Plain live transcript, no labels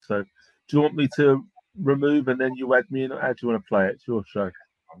So, do you want me to remove and then you add me in, or how do you want to play it? It's your show.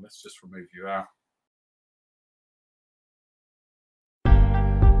 Let's just remove you out.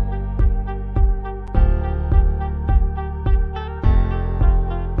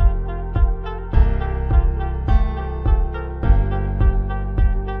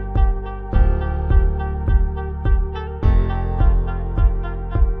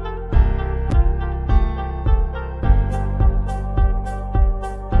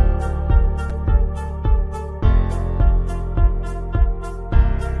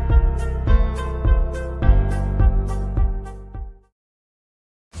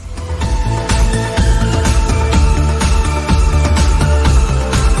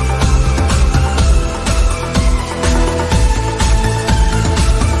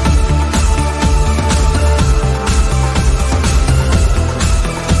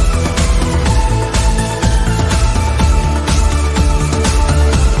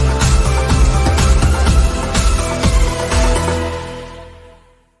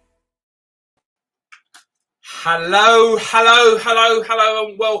 Hello,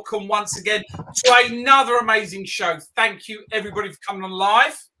 and welcome once again to another amazing show. Thank you, everybody, for coming on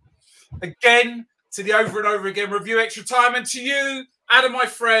live again to the Over and Over Again Review Extra Time, and to you, Adam, my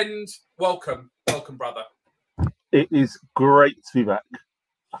friend, welcome, brother. It is great to be back.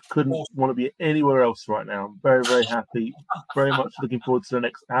 I couldn't want to be anywhere else right now. I'm very, very happy. Very much looking forward to the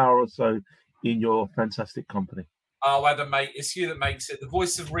next hour or so in your fantastic company. Oh, Adam, mate, it's you that makes it. The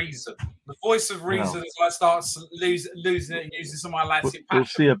voice of reason. The voice of reason as I start losing it and using some of my Atlantic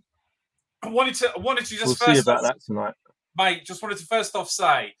passion. I wanted to just we'll see about that tonight. Mate, just wanted to first off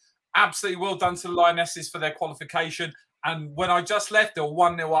say, absolutely well done to the Lionesses for their qualification. And when I just left, they were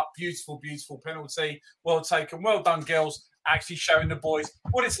 1-0 up. Beautiful, beautiful penalty. Well taken. Well done, girls. Actually showing the boys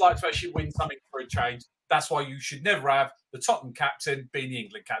what it's like to actually win something for a change. That's why you should never have the Tottenham captain being the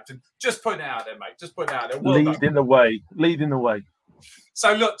England captain. Just putting it out there, mate. Just putting it out there. Well leading the way.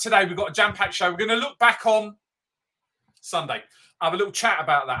 So, look, today we've got a jam-packed show. We're going to look back on Sunday. Have a little chat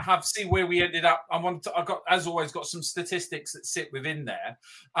about that. See where we ended up. I've got, as always, got some statistics that sit within there.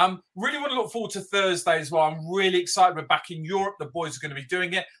 Really want to look forward to Thursday as well. I'm really excited. We're back in Europe. The boys are going to be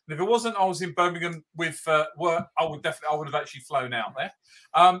doing it. And if it wasn't, I was in Birmingham with work. I would have actually flown out there.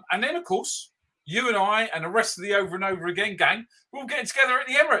 And then, of course, you and I and the rest of the Over and Over Again gang, we're all getting together at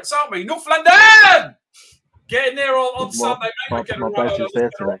the Emirates, aren't we? North London! Getting there on Sunday, mate. My badge is there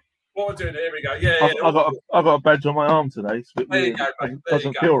today. What we're doing, here we go. Yeah, I've got a badge on my arm today. It's a bit there weird. You go, mate. It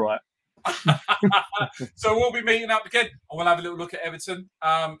doesn't feel right. So we'll be meeting up again, and we'll have a little look at Everton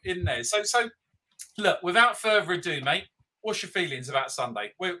in there. So look, without further ado, mate, what's your feelings about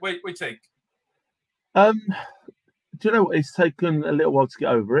Sunday? What do you think? Do you know what? It's taken a little while to get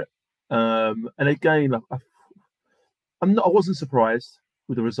over it. And again, I wasn't surprised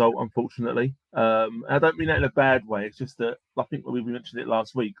with the result, unfortunately. I don't mean that in a bad way. It's just that I think we mentioned it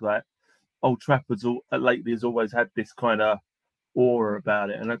last week. Like Old Trafford's lately has always had this kind of aura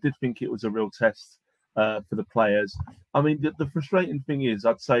about it, and I did think it was a real test for the players. I mean, the frustrating thing is,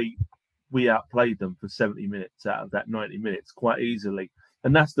 I'd say we outplayed them for 70 minutes out of that 90 minutes quite easily,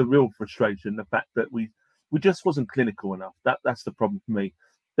 and that's the real frustration. The fact that we just wasn't clinical enough. That's the problem for me.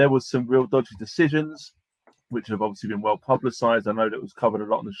 There was some real dodgy decisions, which have obviously been well publicised. I know that was covered a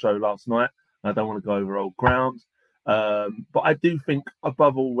lot on the show last night. I don't want to go over old ground. But I do think,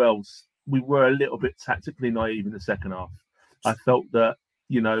 above all else, we were a little bit tactically naive in the second half. I felt that,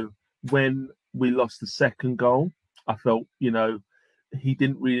 when we lost the second goal, I felt, he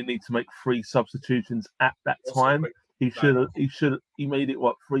didn't really need to make 3 substitutions at that time. He made it,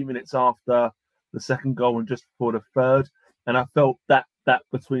 3 minutes after the second goal and just before the third. And I felt that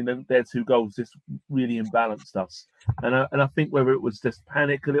between their 2 goals just really imbalanced us. And I think whether it was just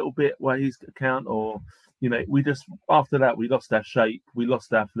panic a little bit by his account, or we just, after that, we lost our shape, we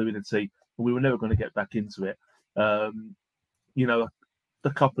lost our fluidity, and we were never going to get back into it. The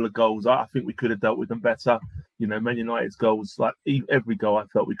couple of goals, I think we could have dealt with them better. Man United's goals, like every goal, I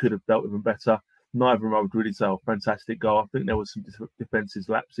felt we could have dealt with them better. Neither of them I would really say a fantastic goal. I think there was some defensive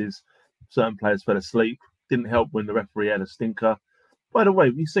lapses. Certain players fell asleep. Didn't help when the referee had a stinker. By the way,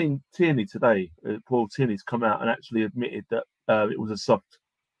 we've seen Tierney today. Paul Tierney's come out and actually admitted that it was a soft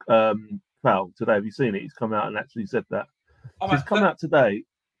foul today. Have you seen it? He's come out and actually said that. He's come out today,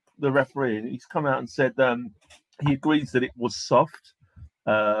 the referee, and he's come out and said he agrees that it was soft.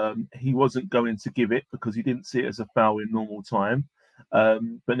 He wasn't going to give it because he didn't see it as a foul in normal time.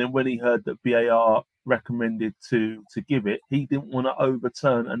 But then when he heard that VAR recommended to give it, he didn't want to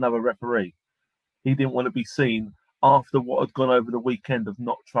overturn another referee. He didn't want to be seen after what had gone over the weekend of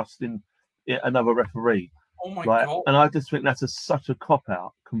not trusting another referee. Oh my Like, God. and I just think that's such a cop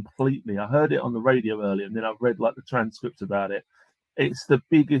out completely. I heard it on the radio earlier, and then I've read like the transcripts about it. It's the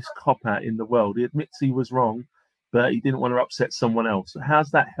biggest cop out in the world. He admits he was wrong, but he didn't want to upset someone else.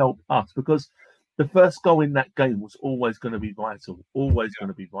 How's that help us? Because the first goal in that game was always going to be vital, always going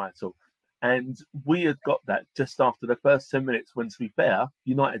to be vital. And we had got that just after the first 10 minutes when, to be fair,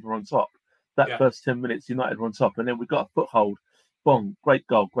 United were on top. That first 10 minutes, United were on top. And then we got a foothold. Bong, great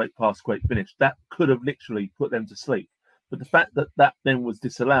goal, great pass, great finish. That could have literally put them to sleep. But the fact that that then was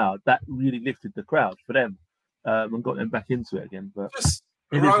disallowed, that really lifted the crowd for them and got them back into it again. But just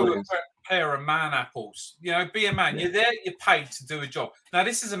grow a pair of man apples. You know, be a man. Yeah. You're there, you're paid to do a job. Now,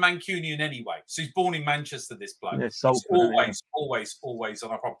 this is a Mancunian anyway. So he's born in Manchester, this bloke. Yeah, always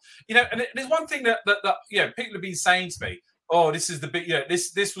on a problem. You know, and there's one thing that you know, people have been saying to me, oh, this is the big, you know,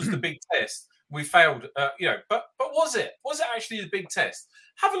 this was the big test. We failed, you know, but was it? Was it actually the big test?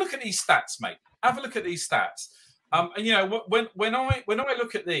 Have a look at these stats, mate. Have a look at these stats. And you know, when I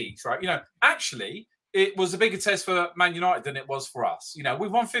look at these, right, you know, actually, it was a bigger test for Man United than it was for us. You know,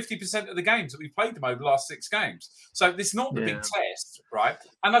 we've won 50% of the games that we've played them over the last 6 games. So this is not the big test, right?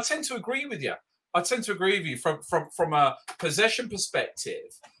 And I tend to agree with you. From a possession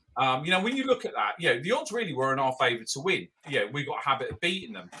perspective. You know, when you look at that, you know, the odds really were in our favour to win. Yeah, we got a habit of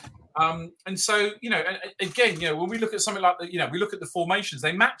beating them. And so, you know, and again, you know, when we look at something like you know, we look at the formations,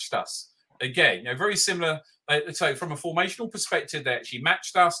 they matched us. Again, you know, very similar. So from a formational perspective, they actually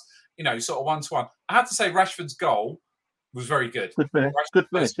matched us, you know, sort of 1-to-1. I have to say Rashford's goal was very good. Good finish. Good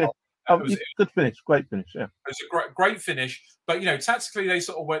finish. Yeah. Good finish. Great finish. Yeah. It was a great finish. But, you know, tactically, they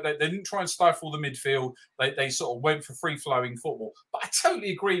sort of went, they didn't try and stifle the midfield. They sort of went for free-flowing football. But I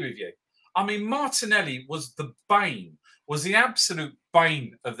totally agree with you. I mean, Martinelli was the absolute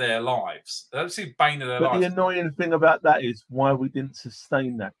bane of their lives. The absolute bane of their lives. But the annoying thing about that is why we didn't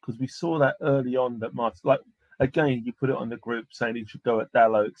sustain that, because we saw that early on that Martin, like, again, you put it on the group saying he should go at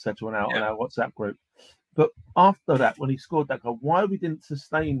Dalot, etc., and out on our WhatsApp group. But after that, when he scored that goal, why we didn't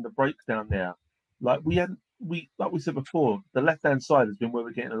sustain the breakdown there? Like like we said before, the left-hand side has been where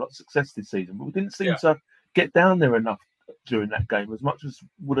we're getting a lot of success this season, but we didn't seem to get down there enough during that game as much as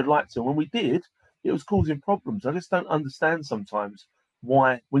would have liked to. And when we did, it was causing problems. I just don't understand sometimes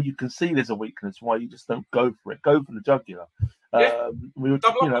why, when you can see there's a weakness, why you just don't go for it, go for the jugular. We were,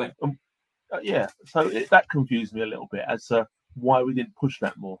 you know, so that confused me a little bit as to why we didn't push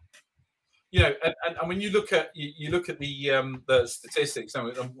that more. You know, and when you look at the statistics,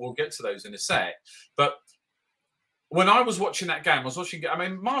 and we'll get to those in a sec. But when I was watching that game, I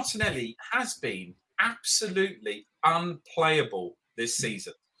mean, Martinelli has been absolutely unplayable this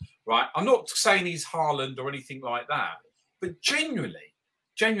season, right? I'm not saying he's Haaland or anything like that, but genuinely,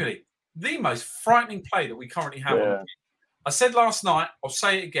 the most frightening play that we currently have on the pitch. I said last night, I'll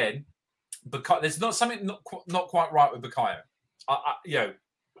say it again, because there's not something not quite right with Bukayo. You know,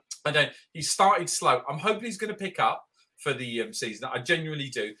 he started slow. I'm hoping he's going to pick up for the season. I genuinely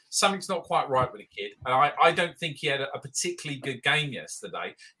do. Something's not quite right with the kid. And I don't think he had a particularly good game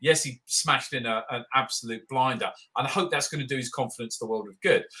yesterday. Yes, he smashed in an absolute blinder. And I hope that's going to do his confidence the world of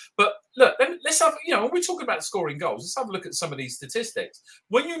good. But look, let's have, you know, when we're talking about scoring goals, let's have a look at some of these statistics.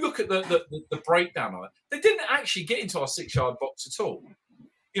 When you look at the breakdown on it, they didn't actually get into our 6-yard box at all.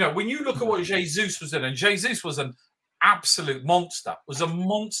 You know, when you look at what Jesus was doing, and Jesus was an absolute monster, was a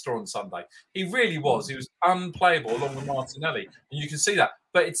monster on Sunday. He really was. He was unplayable along with Martinelli, and you can see that.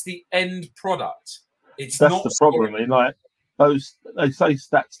 But it's the end product. That's not the problem. I mean, like those, they say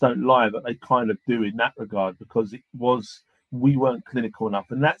stats don't lie, but they kind of do in that regard, because we weren't clinical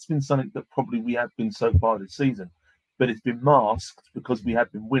enough, and that's been something that probably we have been so far this season. But it's been masked because we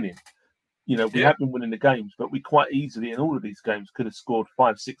have been winning. You know, we have been winning the games, but we quite easily in all of these games could have scored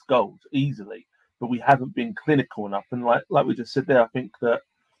 5-6 goals easily. But we haven't been clinical enough. And like we just said there, I think that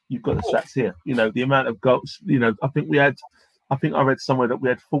you've got the stats here. You know, the amount of goals, you know, I think I read somewhere that we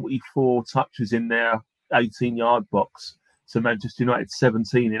had 44 touches in their 18-yard box. So Manchester United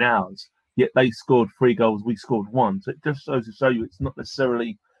 17 in ours. Yet they scored 3 goals, we scored 1. So it just shows to show you it's not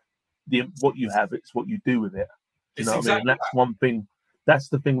necessarily what you have, it's what you do with it. You know what I mean? And that's one thing. That's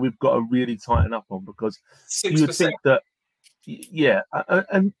the thing we've got to really tighten up on, because 6%. You would think that,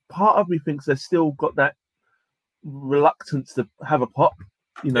 and part of me thinks they've still got that reluctance to have a pop.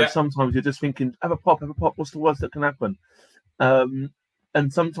 You know, sometimes you're just thinking, have a pop, what's the worst that can happen? And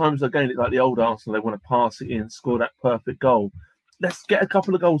sometimes, again, it's like the old Arsenal, they want to pass it in, score that perfect goal. Let's get a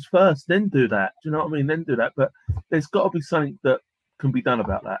couple of goals first, then do that. Do you know what I mean? Then do that. But there's got to be something that can be done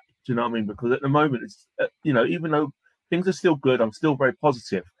about that. Do you know what I mean? Because at the moment, it's, you know, even though things are still good, I'm still very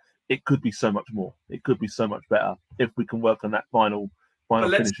positive. It could be so much more. It could be so much better if we can work on that final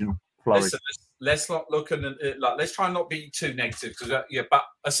finishing flurry. Listen, let's not look at like. Let's try and not be too negative because but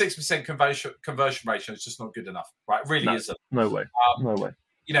a 6% conversion ratio is just not good enough, right? It really isn't. No way. No way.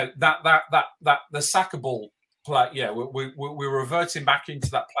 You know that the Saka ball play. Yeah, we're reverting back into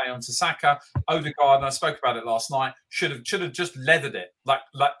that play onto Saka. Odegaard, and I spoke about it last night. Should have just leathered it. Like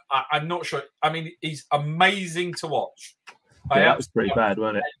I'm not sure. I mean, he's amazing to watch. Yeah, that was pretty bad,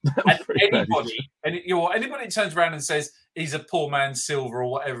 wasn't it? Anybody that turns around and says he's a poor man's Silva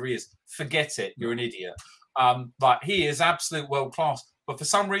or whatever he is, forget it. You're an idiot. But he is absolute world class. But for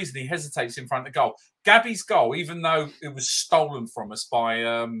some reason, he hesitates in front of the goal. Gabby's goal, even though it was stolen from us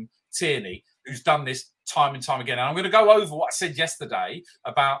by Tierney, who's done this time and time again. And I'm going to go over what I said yesterday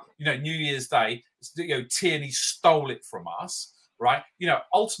about New Year's Day. Tierney stole it from us, right?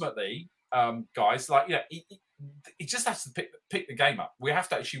 Ultimately, guys, he just has to pick the game up. We have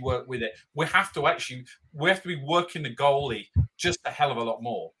to actually work with it. We have to be working the goalie just a hell of a lot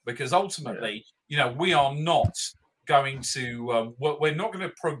more because ultimately, we are not going to we're not going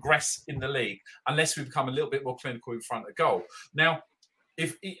to progress in the league unless we become a little bit more clinical in front of goal. Now,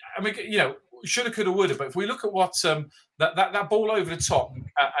 shoulda, coulda, woulda, but if we look at what that ball over the top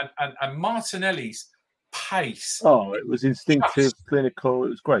and Martinelli's pace. Oh, it was instinctive, clinical. It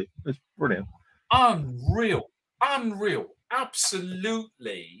was great. It was brilliant. Unreal,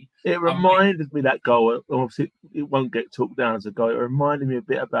 absolutely. It reminded me that goal. Obviously, it won't get talked down as a goal. It reminded me a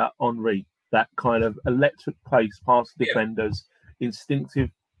bit about Henry, that kind of electric pace past defenders, instinctive,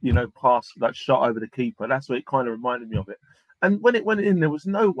 pass, that shot over the keeper. That's what it kind of reminded me of it. And when it went in, there was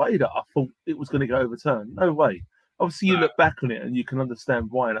no way that I thought it was going to get overturned. No way. Obviously, you look back on it and you can understand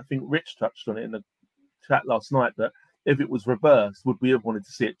why. And I think Rich touched on it in the chat last night that if it was reversed, would we have wanted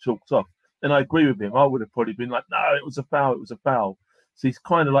to see it chalked off? And I agree with him. I would have probably been like, no, it was a foul. It was a foul. So he's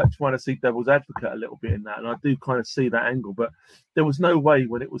kind of like trying to see devil's advocate a little bit in that. And I do kind of see that angle. But there was no way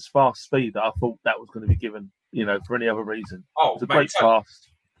when it was fast speed that I thought that was going to be given, for any other reason. Oh, it was a great pass.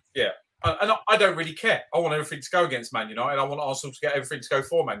 Yeah. And I don't really care. I want everything to go against Man United. I want Arsenal to get everything to go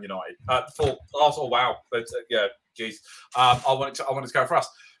for Man United. For Arsenal, wow. But, geez. I want it to go for us.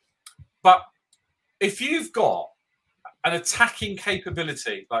 But if you've got an attacking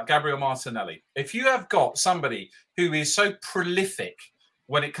capability like Gabriel Martinelli, if you have got somebody who is so prolific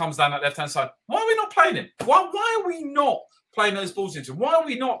when it comes down that left-hand side, why are we not playing him? Why are we not playing those balls into him? Why are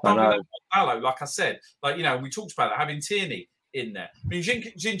we not doubling up on Dalot, like I said? We talked about it, having Tierney in there. I mean,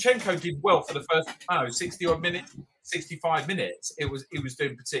 Zinchenko did well for the first, 60-odd minutes, 65 minutes. He was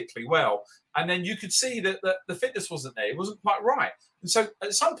doing particularly well. And then you could see that the fitness wasn't there. It wasn't quite right. And so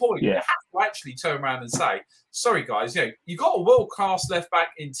at some point, you have to actually turn around and say, sorry, guys, you've got a world-class left-back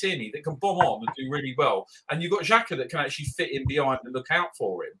in Tierney that can bomb on and do really well. And you've got Xhaka that can actually fit in behind and look out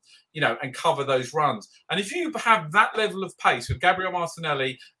for him, and cover those runs. And if you have that level of pace with Gabriel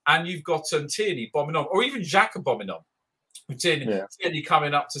Martinelli and you've got Tierney bombing on, or even Xhaka bombing on, with Tierney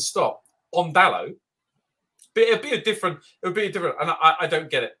coming up to stop on Dalot, but it would be a different, and I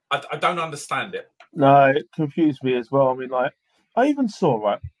don't get it. I don't understand it. No, it confused me as well. I mean, I even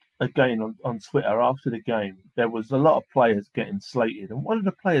saw, again on Twitter after the game, there was a lot of players getting slated. And one of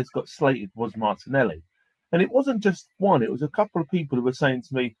the players got slated was Martinelli. And it wasn't just one. It was a couple of people who were saying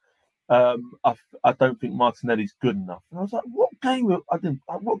to me, I don't think Martinelli's good enough. And I was like, what game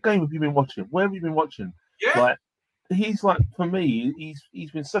have you been watching? Where have you been watching? Yeah. He's for me,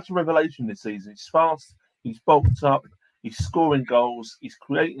 he's been such a revelation this season. He's fast, he's bulked up, he's scoring goals, he's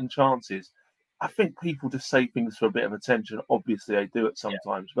creating chances. I think people just say things for a bit of attention. Obviously, they do it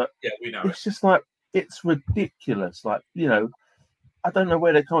sometimes, but we know it's just it's ridiculous. I don't know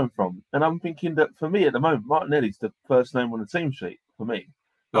where they're coming from. And I'm thinking that for me at the moment, Martinelli's the first name on the team sheet for me.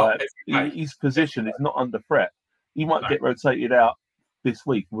 His position is not under threat. He might get rotated out this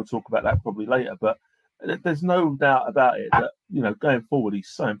week. We'll talk about that probably later, but there's no doubt about it that, going forward, he's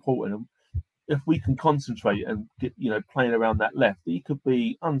so important. And if we can concentrate and get, playing around that left, he could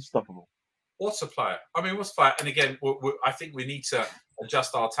be unstoppable. What's a player? I mean, what's a player? And again, I think we need to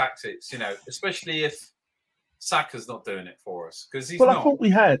adjust our tactics, especially if Saka's not doing it for us. Because he's not. I thought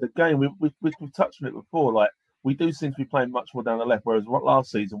we had, again, we've touched on it before, we do seem to be playing much more down the left, whereas last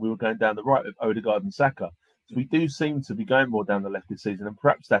season we were going down the right with Odegaard and Saka. So we do seem to be going more down the left this season, and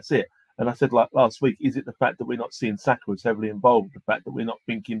perhaps that's it. And I said last week, is it the fact that we're not seeing Saka as heavily involved, the fact that we're not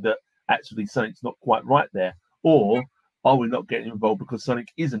thinking that actually something's not quite right there, or are we not getting involved because something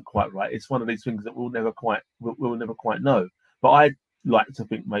isn't quite right? It's one of these things that we'll never quite know. But I like to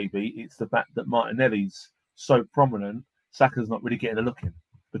think maybe it's the fact that Martinelli's so prominent, Saka's not really getting a look in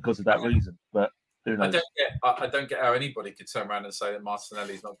because of that reason. But who knows? I don't get how anybody could turn around and say that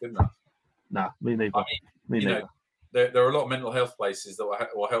Martinelli's not good enough. Nah, me neither. Me neither. there are a lot of mental health places that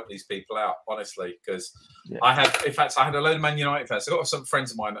will help these people out, honestly. Because Yeah. I had a load of Man United fans. I got some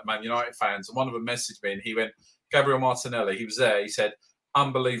friends of mine that Man United fans, and one of them messaged me, and he went, Gabriel Martinelli. He was there. He said,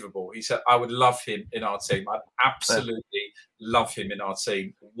 unbelievable. He said, I would love him in our team. I'd absolutely love him in our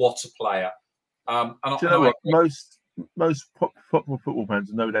team. What a player! Do you know what? Most football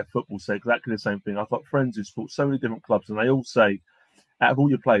fans know their football say exactly the same thing. I've got friends who support so many different clubs, and they all say, out of all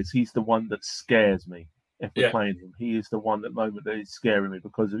your players, he's the one that scares me. If we're playing him, he is the one at the moment that is scaring me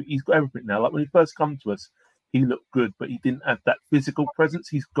because he's got everything now. Like when he first come to us, he looked good, but he didn't have that physical presence.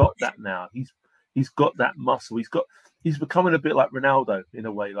 He's got that now. He's got that muscle. He's becoming a bit like Ronaldo in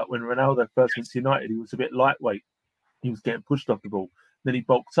a way. Like when Ronaldo first went to United, he was a bit lightweight. He was getting pushed off the ball. Then he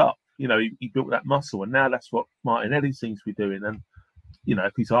bulked up. He built that muscle, and now that's what Martinelli seems to be doing. And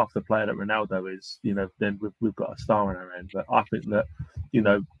if he's half the player that Ronaldo is, then we've got a star in our hand. But I think that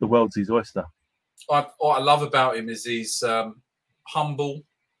the world's his oyster. What I love about him is he's humble.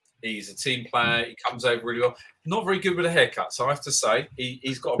 He's a team player. He comes over really well. Not very good with a haircut, so I have to say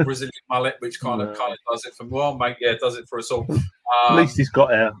he's got a Brazilian mullet, which kind of does it for me. Well, mate, does it for us all. At least he's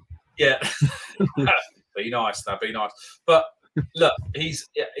got hair. Yeah, be nice. That'd be nice. But look,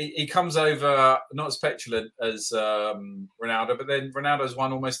 he comes over not as petulant as Ronaldo, but then Ronaldo's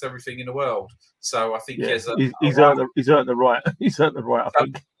won almost everything in the world. So I think he's earned the right. He's earned the right. I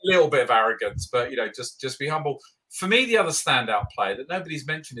think a little bit of arrogance, but just be humble. For me, the other standout player that nobody's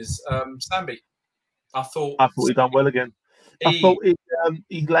mentioned is Sambi. I thought he done well again. I thought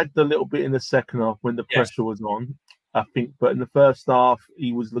he lagged a little bit in the second half when the pressure was on. I think, but in the first half,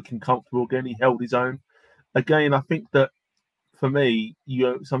 he was looking comfortable again. He held his own. Again, I think that for me,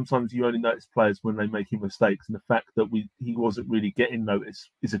 sometimes you only notice players when they're making mistakes, and the fact that he wasn't really getting noticed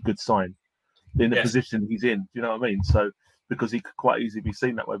is a good sign in the position he's in. Do you know what I mean? So because he could quite easily be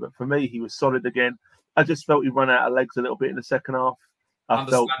seen that way, but for me, he was solid again. I just felt he ran out of legs a little bit in the second half. I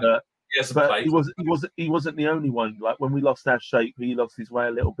felt that, but he wasn't the only one. Like when we lost our shape, he lost his way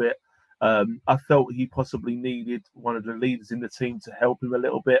a little bit. I felt he possibly needed one of the leaders in the team to help him a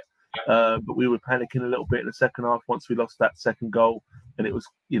little bit. But we were panicking a little bit in the second half once we lost that second goal, and it was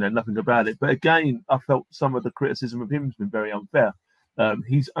nothing about it. But again, I felt some of the criticism of him has been very unfair.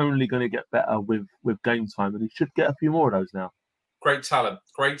 He's only going to get better with game time, and he should get a few more of those now. Great talent,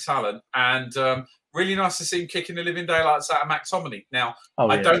 and really nice to see him kicking the living daylights out of McTominay. Now,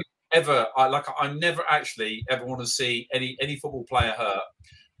 I never actually ever want to see any football player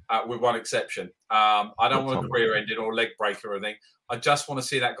hurt, with one exception. I don't want a career ending or leg breaker or anything. I just want to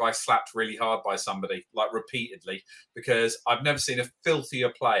see that guy slapped really hard by somebody, like repeatedly, because I've never seen a filthier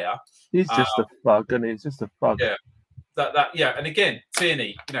player. He's just a thug, and he's just a thug. Yeah, and again,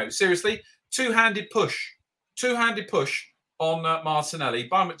 Tierney, seriously, two-handed push on Martinelli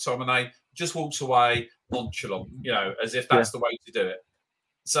by McTominay, just walks away nonchalant, as if that's the way to do it.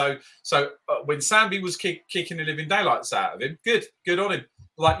 So when Sambi was kicking the living daylights out of him, good on him.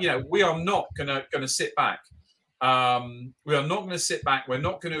 We are not gonna sit back. We are not going to sit back. We're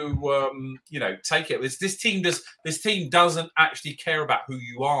not going to, take it. This team doesn't actually care about who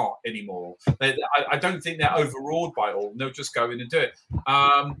you are anymore. I don't think they're overawed by it all. They'll just go in and do it.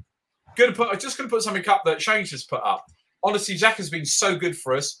 I'm just going to put something up that Shane just put up. Honestly, Jack has been so good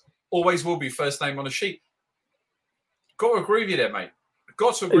for us. Always will be first name on a sheet. Got to agree with you there, mate.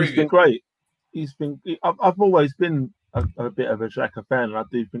 Got to agree with you. He's been great. I've always been a bit of a Xhaka fan, and I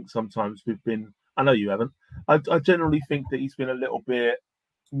do think sometimes we've been. I know you haven't. I generally think that he's been a little bit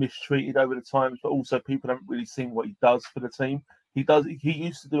mistreated over the times, but also people haven't really seen what he does for the team. He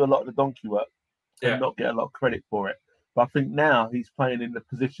used to do a lot of the donkey work and not get a lot of credit for it. But I think now he's playing in the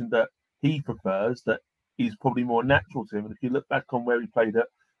position that he prefers, that is probably more natural to him. And if you look back on where he played at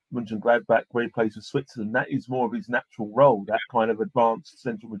Mönchengladbach, where he plays for Switzerland, that is more of his natural role, that kind of advanced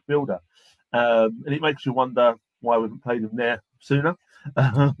central midfielder. And it makes you wonder why we haven't played him there sooner,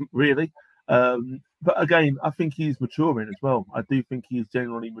 really. But again, I think he's maturing as well. I do think he is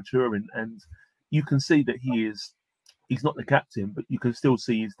generally maturing, and you can see that he's not the captain, but you can still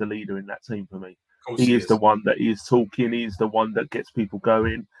see he's the leader in that team for me. He is the one that is talking. He's the one that gets people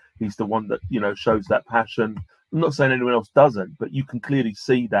going. He's the one that, shows that passion. I'm not saying anyone else doesn't, but you can clearly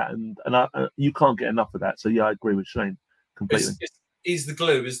see that, and you can't get enough of that. So yeah, I agree with Shane completely. He's the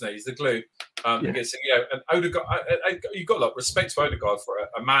glue, isn't he? He's the glue. And Odegaard, you've got respect to Odegaard for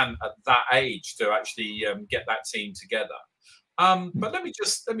a man at that age to actually get that team together. But let me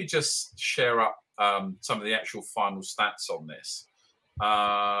just share up some of the actual final stats on this.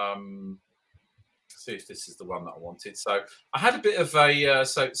 See if this is the one that I wanted. So I had a bit of a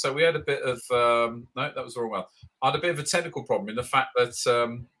so we had a bit of no, that was the wrong one. I had a bit of a technical problem in the fact that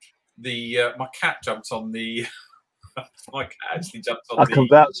my cat jumped on the My cat actually jumped on. I can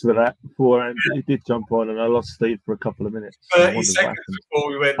vouch for that before, and he did jump on, and I lost Steve for a couple of minutes. 30 seconds before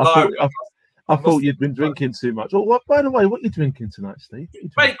we went live. I thought you'd been drinking too much. Oh, by the way, what are you drinking tonight, Steve?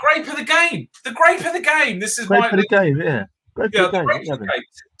 Mate, grape of the game. The grape of the game. This is grape of the game, yeah. Grape of the game.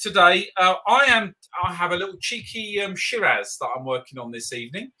 Today, I have a little cheeky Shiraz that I'm working on this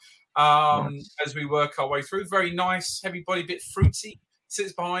evening. Nice. As we work our way through, very nice, heavy body, bit fruity.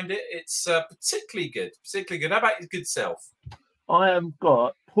 Sits behind it. It's particularly good. How about your good self? I have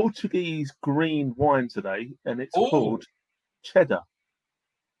got Portuguese green wine today, and it's called cheddar,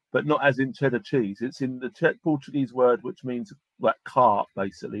 but not as in cheddar cheese. It's in the Portuguese word, which means like cart,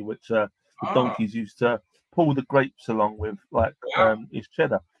 basically, which the donkeys used to pull the grapes along with, is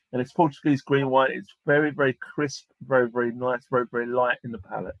cheddar. And it's Portuguese green wine. It's very, very crisp, very, very nice, very, very light in the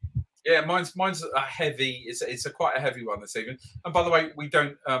palate. Yeah, mine's a heavy. It's quite a heavy one this evening. And by the way, we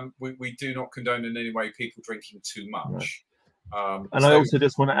don't we do not condone in any way people drinking too much. Right. I also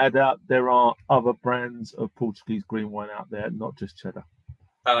just want to add out there are other brands of Portuguese green wine out there, not just cheddar.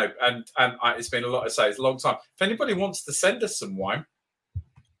 I know, and it's been a lot. It's a long time. If anybody wants to send us some wine,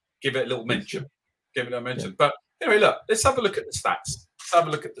 give it a little mention. Give it a mention. Yeah. But anyway, look, let's have a look at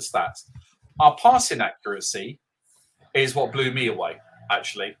the stats. Our passing accuracy is what blew me away,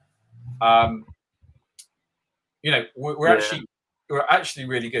 actually. We're actually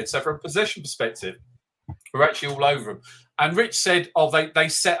really good. So from a possession perspective, we're actually all over them. And Rich said, they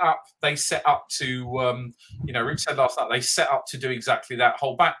set up to, Rich said last night, they set up to do exactly that.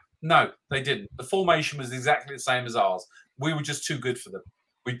 Hold back. No, they didn't. The formation was exactly the same as ours. We were just too good for them.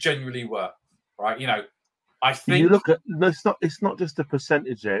 We genuinely were, right? I think you look at it's not just the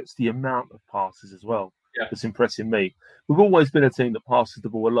percentage there; it's the amount of passes as well. Yeah. That's impressing me. We've always been a team that passes the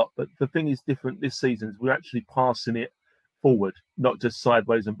ball a lot, but the thing is different this season is we're actually passing it forward, not just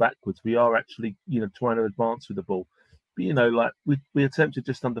sideways and backwards. We are actually, trying to advance with the ball. But we attempted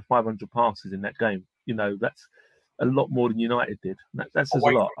just under 500 passes in that game. That's a lot more than United did. That says a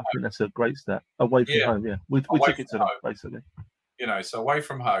lot. I think that's a great stat. Away from home, yeah. We took it to them, basically. So away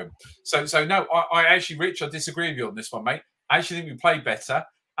from home. So no, I actually, Rich, I disagree with you on this one, mate. I actually think we played better.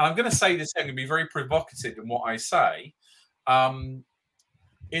 And I'm going to say this, I'm going to be very provocative in what I say.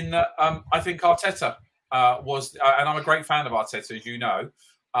 In that, I think Arteta was, and I'm a great fan of Arteta, as you know.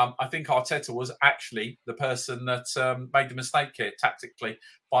 I think Arteta was actually the person that made the mistake here tactically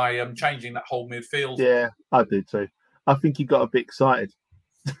by changing that whole midfield. Yeah, I do too. I think he got a bit excited.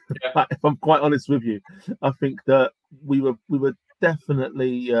 Yeah. If I'm quite honest with you, I think that we were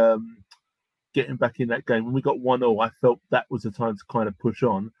definitely getting back in that game. When we got 1-0, I felt that was the time to kind of push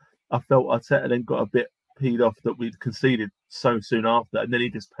on. I felt Arteta then got a bit peed off that we'd conceded so soon after, and then he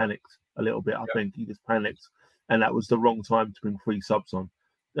just panicked a little bit. I think he just panicked, and that was the wrong time to bring 3 subs on.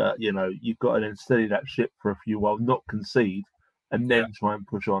 You've got to then steady that ship for a few while, not concede, and then try and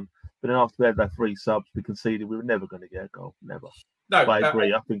push on. But then after we had that 3 subs, we conceded. We were never going to get a goal, never. No, but I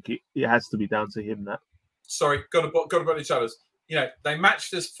agree. I think it has to be down to him. That. Sorry, got about each other's. They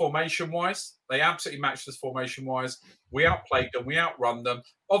matched us formation-wise. They absolutely matched us formation-wise. We outplayed them. We outrun them.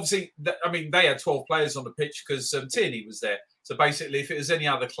 Obviously, they had 12 players on the pitch because Tierney was there. So basically, if it was any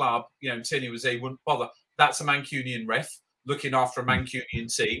other club, Tierney was there, he wouldn't bother. That's a Mancunian ref looking after a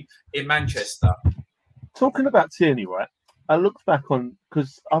Mancunian team in Manchester. Talking about Tierney, right? I looked back on,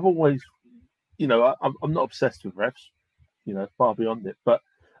 because I've always, I'm not obsessed with refs, far beyond it. But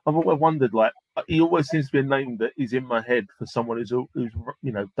I've always wondered, he always seems to be a name that is in my head for someone who's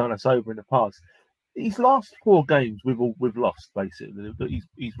done us over in the past. His last 4 games we've lost, basically.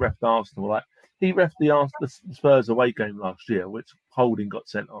 He's reffed Arsenal. He reffed the Spurs away game last year, which Holding got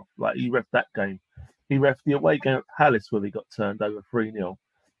sent off. He reffed that game. He reffed the away game at Palace where we got turned over 3-0.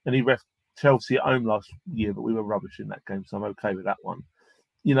 And he reffed Chelsea at home last year, but we were rubbish in that game, so I'm okay with that one.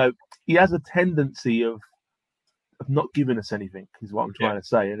 He has a tendency of not giving us anything, is what I'm trying to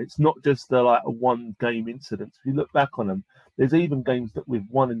say. And it's not just a one-game incident. If you look back on them, there's even games that we've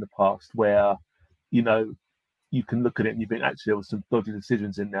won in the past where, you can look at it and you think, actually, there was some dodgy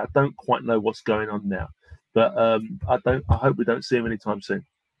decisions in there. I don't quite know what's going on now. But I hope we don't see him anytime soon.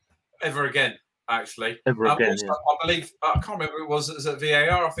 Ever again. Actually, ever again. Also, I believe I can't remember who it was at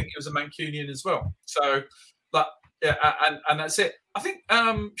VAR. I think it was a Mancunian as well. So, and that's it. I think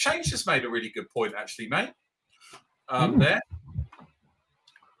Shane's just made a really good point, actually, mate. There.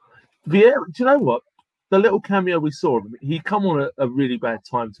 Vieira, do you know what? The little cameo we saw of him, he come on a really bad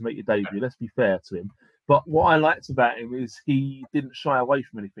time to make your debut. Let's be fair to him. But what I liked about him is he didn't shy away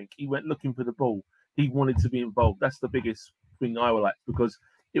from anything. He went looking for the ball. He wanted to be involved. That's the biggest thing I would like, because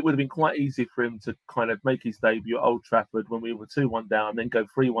it would have been quite easy for him to kind of make his debut at Old Trafford when we were 2-1 down, then go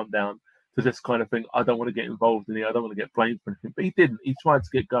 3-1 down, to just kind of think, I don't want to get involved in it. I don't want to get blamed for anything. But he didn't. He tried to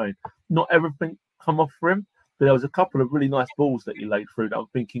get going. Not everything come off for him, but there was a couple of really nice balls that he laid through that I'm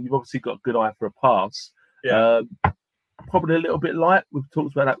thinking, you've obviously got a good eye for a pass. Yeah. Probably a little bit light. We've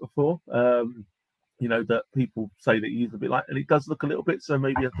talked about that before. That people say that he's a bit light, and it does look a little bit, so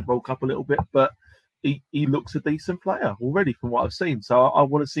maybe you have to bulk up a little bit, but he looks a decent player already from what I've seen. So I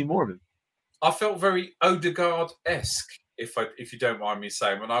want to see more of him. I felt very Odegaard-esque, if you don't mind me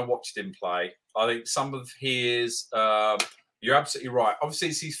saying, when I watched him play. I think some of his, you're absolutely right. Obviously,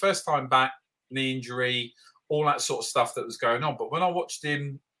 it's his first time back, knee injury, all that sort of stuff that was going on. But when I watched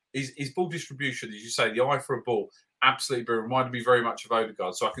him, his ball distribution, as you say, the eye for a ball, absolutely reminded me very much of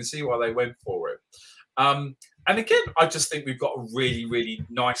Odegaard. So I can see why they went for it. And again, I just think we've got a really, really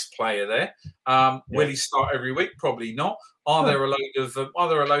nice player there. Will he start every week? Probably not. Are there a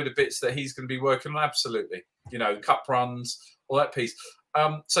load of bits that he's going to be working on? Absolutely. Cup runs, all that piece.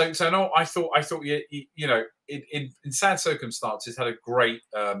 So no, I thought in sad circumstances had a great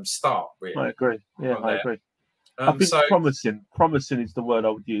start. Really, I agree. Yeah, I agree. I think promising is the word I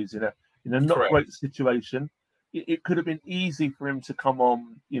would use in a not correct. Great situation. It could have been easy for him to come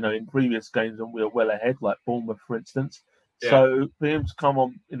on, in previous games and we were well ahead, like Bournemouth, for instance. Yeah. So for him to come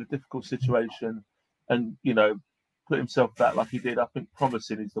on in a difficult situation and, put himself back like he did, I think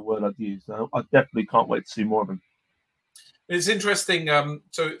promising is the word I'd use. I definitely can't wait to see more of him. It's interesting. When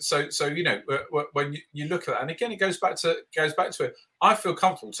you look at that, and again, it goes back to it. I feel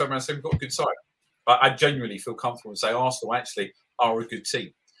comfortable turning around and saying we've got a good side. I genuinely feel comfortable and say Arsenal actually are a good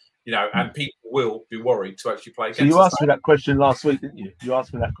team. And people will be worried to actually play against us. So you asked me that question last week, didn't you? You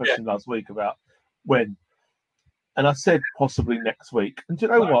asked me that question last week about when. And I said possibly next week. And do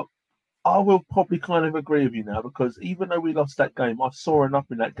you know what? I will probably kind of agree with you now, because even though we lost that game, I saw enough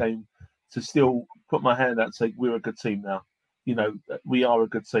in that game to still put my hand out and say we're a good team now. We are a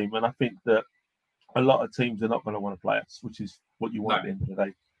good team. And I think that a lot of teams are not going to want to play us, which is what you want at the end of the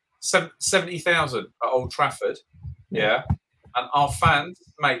day. 70,000 at Old Trafford. Yeah. And our fans,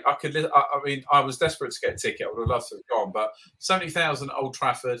 mate, I was desperate to get a ticket. I would have loved to have gone, but 70,000 at Old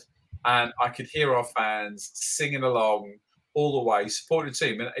Trafford, and I could hear our fans singing along all the way, supporting the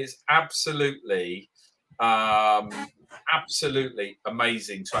team. And it's absolutely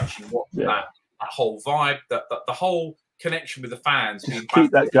amazing to actually watch that whole vibe, that the whole connection with the fans. Just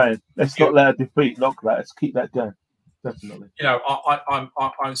keep that going. Let's not let a defeat knock that. Let's keep that going. Definitely.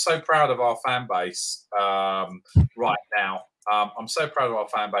 I'm so proud of our fan base right now. I'm so proud of our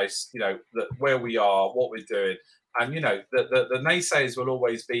fan base, that where we are, what we're doing. And, the naysayers will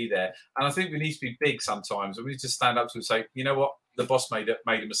always be there. And I think we need to be big sometimes. And we need to stand up to and say, you know what? The boss made a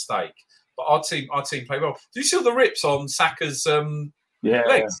mistake. But our team played well. Do you see all the rips on Saka's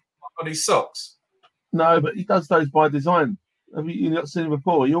legs on his socks? No, but he does those by design. Have you not seen him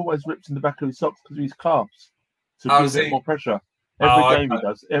before? He always rips in the back of his socks because of his calves. To give a bit more pressure. Every game he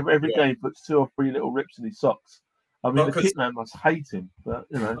does. Every game he puts 2 or 3 little rips in his socks. I mean, the kit man must hate him, but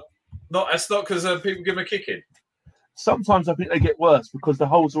That's not because people give him a kicking. Sometimes I think they get worse because the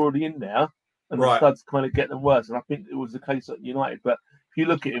hole's already in there, and the studs kind of get them worse. And I think it was the case at United. But if you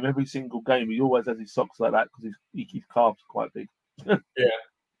look at him, every single game, he always has his socks like that because his calves are quite big.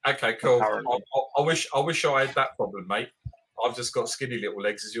 Okay, cool. I wish I had that problem, mate. I've just got skinny little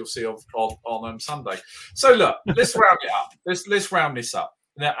legs, as you'll see on Sunday. So look, let's round it up. Let's round this up.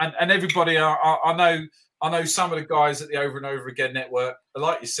 Now, and everybody, I know some of the guys at the Over and Over Again network,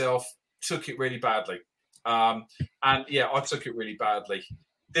 like yourself, took it really badly. I took it really badly.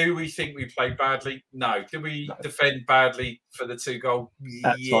 Do we think we played badly? No. Did we defend badly for the 2 goal?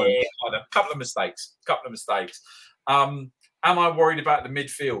 A couple of mistakes. Am I worried about the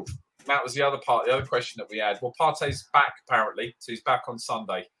midfield? That was the other question that we had. Well, Partey's back, apparently. So he's back on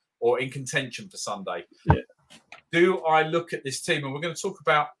Sunday, or in contention for Sunday. Yeah. Do I look at this team, and we're going to talk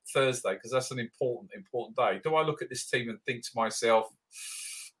about Thursday because that's an important day. Do I look at this team and think to myself,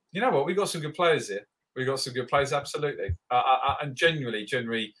 you know what, we've got some good players here. We've got some good players, absolutely. And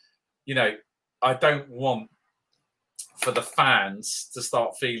genuinely, I don't want for the fans to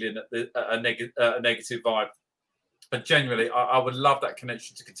start feeling a negative vibe. But genuinely, I would love that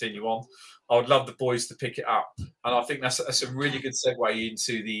connection to continue on. I would love the boys to pick it up. And I think that's a really good segue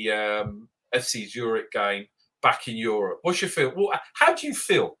into the FC Zurich game back in Europe. What's your feel? Well, how do you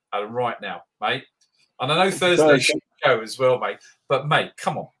feel right now, mate? And I know Thursday should go as well, mate. But, mate,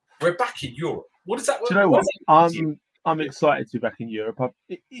 come on. We're back in Europe. What does that mean? Do you know what? I'm excited to be back in Europe.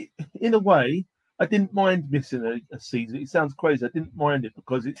 In a way, I didn't mind missing a season. It sounds crazy. I didn't mind it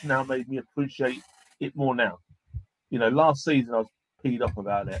because it's now made me appreciate it more now. Last season I was peed off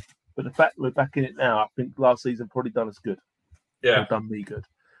about it. But the fact we're back in it now, I think last season probably done us good. Yeah. Done me good.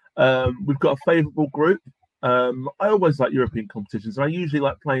 We've got a favourable group. I always like European competitions, and I usually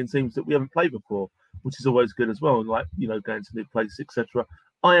like playing teams that we haven't played before, which is always good as well. And like going to new places, etc.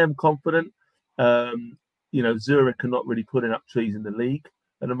 I am confident. Zurich are not really putting up trees in the league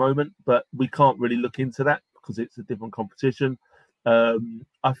at the moment, but we can't really look into that because it's a different competition.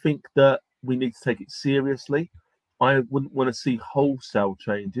 I think that we need to take it seriously. I wouldn't want to see wholesale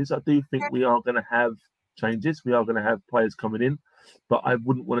changes. I do think we are going to have changes. We are going to have players coming in, but I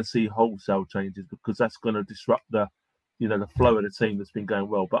wouldn't want to see wholesale changes because that's going to disrupt the flow of the team that's been going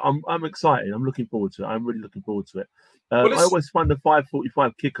well. But I'm excited. I'm looking forward to it. I'm really looking forward to it. I always find the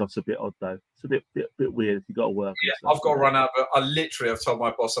 5:45 kickoffs a bit odd though. It's a bit weird if you got to work. Yeah, I've got to run out. But I've told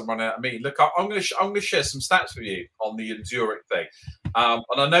my boss I'm running out of meeting. Look, I'm going to share some stats with you on the Zurich thing, and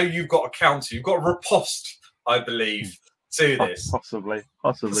I know you've got a counter. You've got a riposte, I believe, to this. Possibly,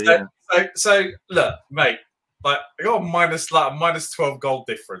 yeah. So look, mate. Like I got a minus 12 goal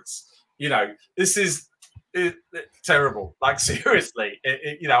difference. This is terrible. Like seriously,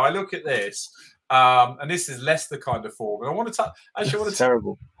 I look at this, and this is Leicester kind of form. And I want to touch. Actually, I want to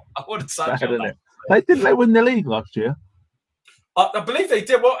terrible. I want to touch on that. They win the league last year? I believe they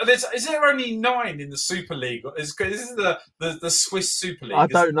did. Well, is there only 9 in the Super League? Is the Swiss Super League? I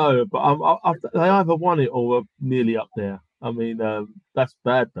don't know, but they either won it or were nearly up there. I mean, that's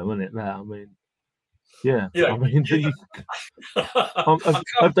bad though, isn't it? That I mean. Yeah. I mean,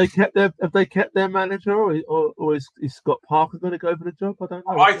 have they kept their manager, or is Scott Parker going to go for the job? I don't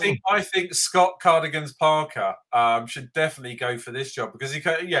know. I think Scott Cardigan's Parker should definitely go for this job because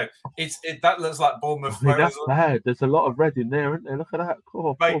that looks like Bournemouth. That's bad. There's a lot of red in there, isn't there? Look at that.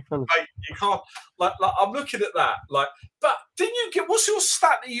 Mate, you can't. Like I'm looking at that. But didn't you get? What's your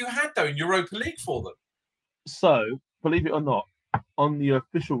stat that you had though in Europa League for them? So, believe it or not, on the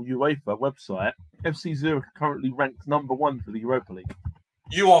official UEFA website, FC Zurich are currently ranked number 1 for the Europa League.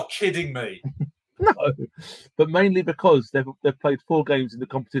 You are kidding me. No, but mainly because they've played 4 games in the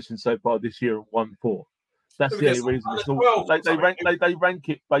competition so far this year and won 4. That's the only reason. They rank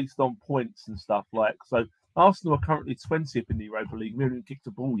it based on points and stuff like so. Arsenal are currently 20th in the Europa League. We haven't kicked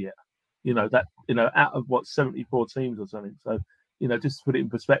a ball yet. Out of 74 teams or something. So just to put it in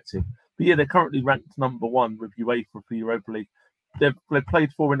perspective. But yeah, they're currently ranked number 1 with UEFA for the Europa League. They've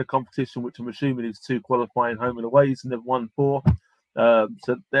played 4 in the competition, which I'm assuming is 2 qualifying home and aways, and they've won 4. So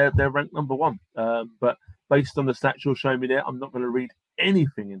they're ranked number 1. But based on the stats you're showing me there, I'm not going to read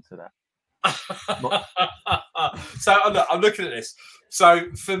anything into that. So I'm looking at this. So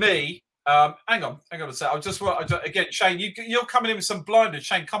for me, hang on a sec. Again, Shane, you're coming in with some blinders.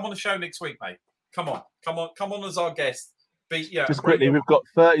 Shane, come on the show next week, mate. Come on as our guest. Just quickly, we've got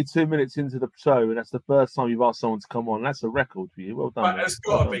 32 minutes into the show, and that's the first time you've asked someone to come on. That's a record for you. Well done. Right, it's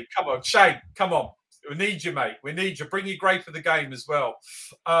got to be. Come on, Shane. Come on. We need you, mate. We need you. Bring your grape for the game as well.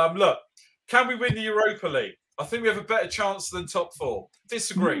 Look, can we win the Europa League? I think we have a better chance than top 4.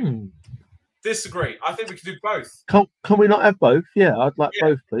 Disagree. Disagree. I think we can do both. Can we not have both? Yeah, I'd like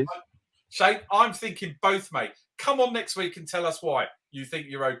both, please. Shane, I'm thinking both, mate. Come on next week and tell us why you think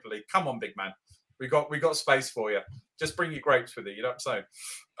Europa League. Come on, big man. We got space for you. Just bring your grapes with you. You know what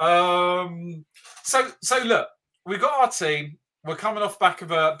I'm saying? So look, we got our team. We're coming off back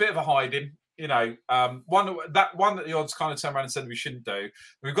of a bit of a hiding. One that the odds kind of turned around and said we shouldn't do.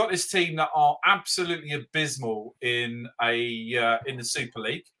 We've got this team that are absolutely abysmal in the Super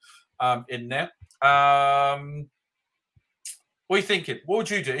League. In there. What are you thinking? What would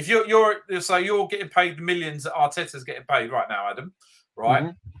you do if you're getting paid the millions that Arteta's getting paid right now, Adam? Right?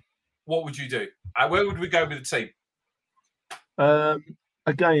 Mm-hmm. What would you do? Where would we go with the team?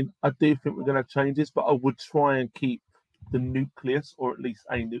 Again, I do think we're going to have changes, but I would try and keep the nucleus, or at least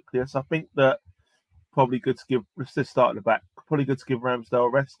a nucleus. I think that probably good to give. Let's just start at the back. Probably good to give Ramsdale a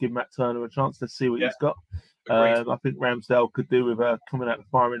rest, give Matt Turner a chance to see what he's got. I think Ramsdale could do with coming out the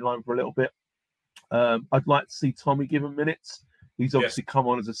firing line for a little bit. I'd like to see Tommy given minutes. He's obviously come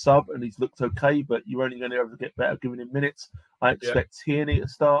on as a sub and he's looked okay, but you're only going to be able to get better giving him minutes. I expect Tierney to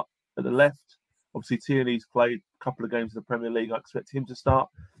start at the left. Obviously, Tierney's played a couple of games in the Premier League. I expect him to start.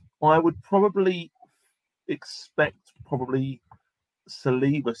 I would probably expect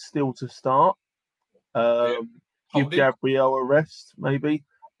Saliba still to start. Give Gabriel a rest, maybe.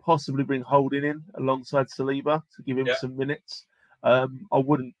 Possibly bring Holding in alongside Saliba to give him some minutes. I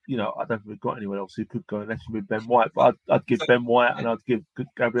wouldn't, I don't think we've got anyone else who could go unless you with Ben White, but I'd give Ben White and I'd give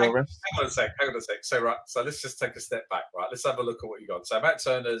Gabriel a rest. Hang on a sec. So let's just take a step back, right? Let's have a look at what you got. So Matt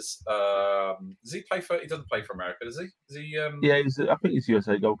Turner's, does he play for? He doesn't play for America, does he? Is he? I think he's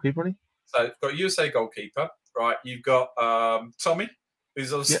USA goalkeeper, isn't he? So you've got USA goalkeeper, right? You've got Tommy.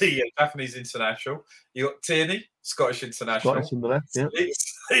 who's obviously a Japanese international. You got Tierney, Scottish international. Scottish on the left, yeah.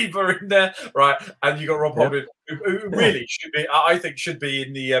 Saliba in there, right? And you got Rob Holding, who really should be, I think, should be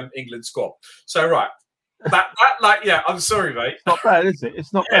in the England squad. So, right. I'm sorry, mate. It's not bad, is it?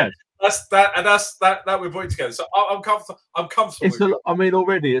 It's not bad. That's that we're putting together. So I'm comfortable.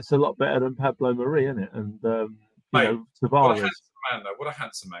 Already it's a lot better than Pablo Mari, isn't it? And Tavares. What a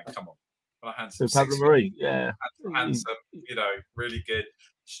handsome man! Come on, what a handsome. So Pablo Mari, yeah, handsome. Really good.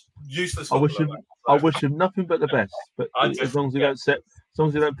 Useless. I wish him nothing but the best. But as long as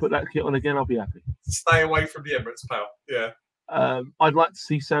he don't put that kit on again, I'll be happy. Stay away from the Emirates, pal. Yeah. I'd like to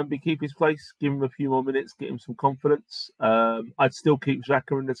see Sambi keep his place, give him a few more minutes, get him some confidence. I'd still keep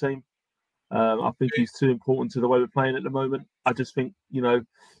Xhaka in the team. I think he's too important to the way we're playing at the moment. I just think,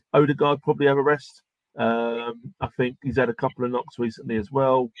 Odegaard probably have a rest. I think he's had a couple of knocks recently as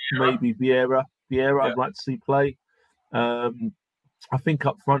well. Maybe Vieira. I'd like to see play. I think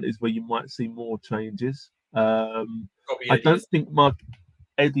up front is where you might see more changes. I don't think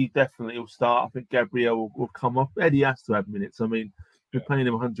Eddie definitely will start. I think Gabriel will come off. Eddie has to have minutes. I mean, we're paying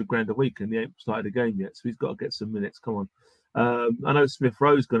him $100,000 a week and he ain't started a game yet, so he's got to get some minutes. Come on. I know Smith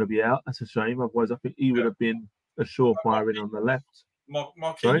Rowe's going to be out. That's a shame. Otherwise, I think he would have been a surefire in on the left.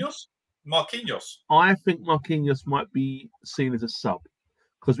 Marquinhos. I think Marquinhos might be seen as a sub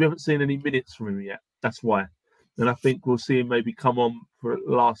because we haven't seen any minutes from him yet. That's why. And I think we'll see him maybe come on for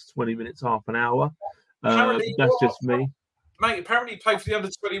the last 20 minutes, half an hour. That's just me. Mate, apparently he played for the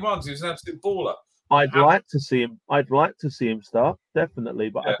under-21s. He was an absolute baller. I'd like to see him start, definitely,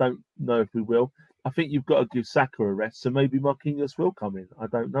 but I don't know if we will. I think you've got to give Saka a rest, so maybe Marquinhos will come in. I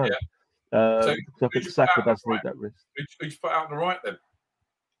don't know. So I think Saka does need that rest. Who'd you put out on the right then?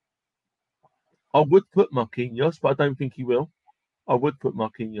 I would put Marquinhos, but I don't think he will. I would put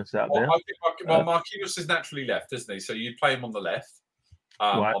Marquinhos out there. Marquinhos is naturally left, isn't he? So you'd play him on the left.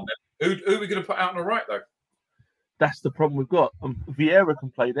 Right. Who are we going to put out on the right, though? That's the problem we've got. Vieira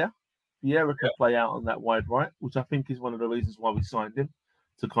can play there. Vieira can play out on that wide right, which I think is one of the reasons why we signed him,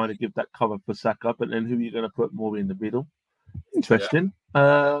 to kind of give that cover for Saka. But then who are you going to put more in the middle? Interesting.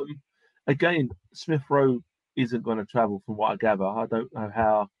 Yeah. Again, Smith Rowe isn't going to travel from what I gather. I don't know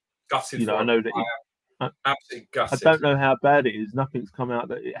how. Gutted. I know that. Absolutely gutted. I don't know how bad it is. Nothing's come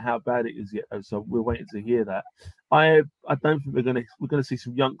out how bad it is yet, so we're waiting to hear that. I don't think we're going to see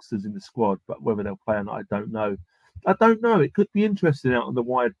some youngsters in the squad, but whether they'll play or not, I don't know. It could be interesting out on the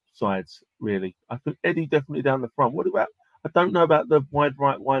wide sides, really. I think Eddie definitely down the front. What about? I don't know about the wide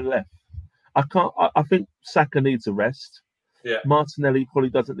right, wide left. I think Saka needs a rest. Yeah. Martinelli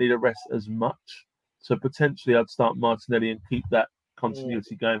probably doesn't need a rest as much. So potentially, I'd start Martinelli and keep that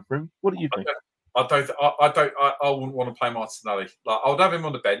continuity going for him. What do you think? I wouldn't want to play Martinelli. Like, I would have him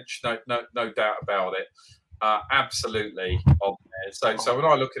on the bench, no doubt about it. Absolutely on there. So when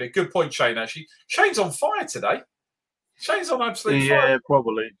I look at it, good point, Shane. Actually, Shane's on fire today. Shane's on absolute fire. Yeah,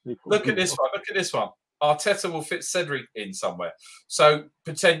 probably. Look at this one. Arteta will fit Cedric in somewhere. So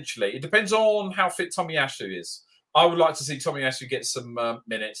potentially, it depends on how fit Tomiyasu is. I would like to see Tomiyasu get some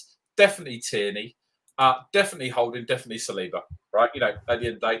minutes. Definitely Tierney. Definitely Holding. Definitely Saliba. Right? At the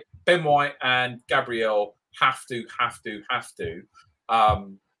end of the day, Ben White and Gabriel have to have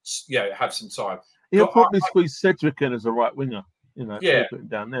some time. He'll probably squeeze Cedric in as a right winger. Put him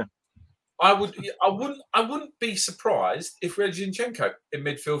down there. I wouldn't be surprised if we had Zinchenko in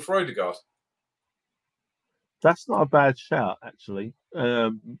midfield for Odegaard. That's not a bad shout, actually,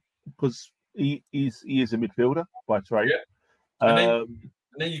 because he is a midfielder by trade. Yeah. And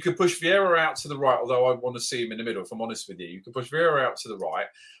then you could push Vieira out to the right, although I want to see him in the middle, if I'm honest with you. You could push Vieira out to the right.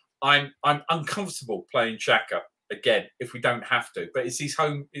 I'm uncomfortable playing Xhaka again if we don't have to. But it's his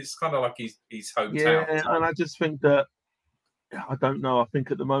home. It's kind of like his hometown. Yeah, and I just think that, I don't know. I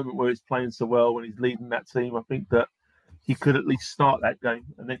think at the moment where he's playing so well, when he's leading that team, I think that he could at least start that game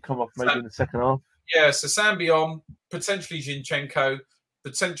and then come off maybe in the second half. Yeah, so Sambi on, potentially Zinchenko,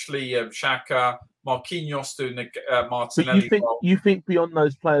 potentially Xhaka, Marquinhos doing the Martinelli. But you think beyond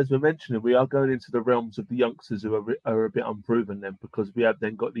those players we're mentioning, we are going into the realms of the youngsters who are a bit unproven then, because we have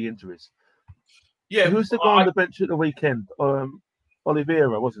then got the injuries. Yeah. Who's the guy on the bench at the weekend?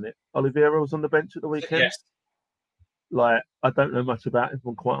 Oliveira, wasn't it? Oliveira was on the bench at the weekend? Yes. I don't know much about him, if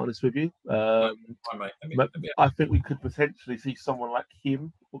I'm quite honest with you. I think we could potentially see someone like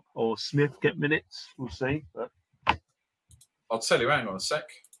him or Smith get minutes. We'll see. But I'll tell you, hang on a sec.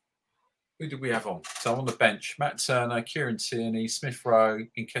 Who did we have on? So on the bench, Matt Turner, Kieran Tierney, Smith Rowe,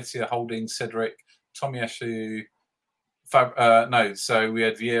 Nketiah, Holding, Cedric, Tomiyasu. So we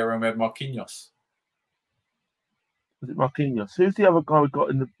had Vieira and we had Marquinhos. Was it Marquinhos? Who's the other guy we got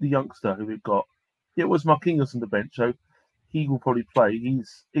in the youngster who we've got? It was Marquinhos on the bench. So he will probably play.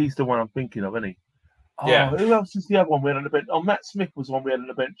 He's the one I'm thinking of, isn't he? Oh, Yeah. who else is the other one we had on the bench? Oh, Matt Smith was the one we had on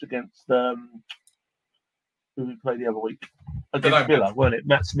the bench against who we played the other week against Villa, weren't it?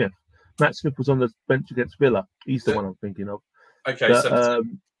 Matt Smith. Matt Smith was on the bench against Villa. He's the one I'm thinking of. Okay, but, so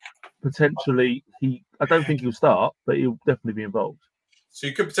potentially I don't think he'll start, but he'll definitely be involved. So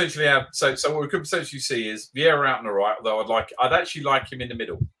you could potentially have so what we could potentially see is Vieira out on the right, although I'd actually like him in the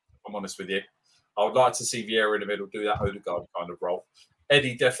middle, if I'm honest with you. I would like to see Vieira in the middle do that Odegaard kind of role.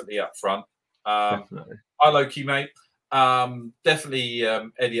 Eddie definitely up front. Definitely. Hi Loki, mate. Definitely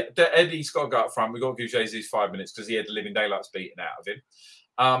Eddie. Eddie's got to go up front. We've got to give Jesus 5 minutes because he had the living daylights beaten out of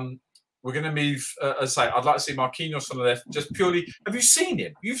him. We're going to move, as I say, I'd like to see Marquinhos on the left, just purely. Have you seen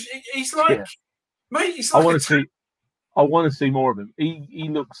him? He's like, mate, he's like I want to see more of him. He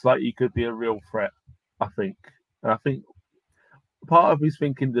looks like he could be a real threat, I think. And I think part of his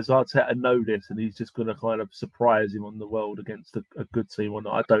thinking, does Arteta know this and he's just going to kind of surprise him on the world against a good team or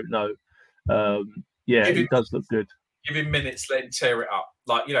not? I don't know. He does look good. Give him minutes, let him tear it up.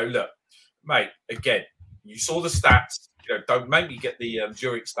 Like, look, mate, again, you saw the stats. Don't make me get the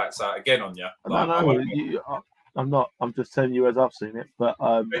Zurich stats out again on you. Like, no, I'm not. I'm just telling you as I've seen it, but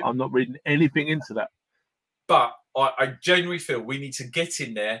I'm not reading anything into that. But I genuinely feel we need to get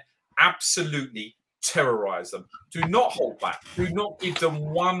in there, absolutely terrorise them. Do not hold back. Do not give them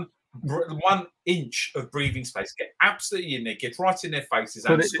one inch of breathing space. Get absolutely in there. Get right in their faces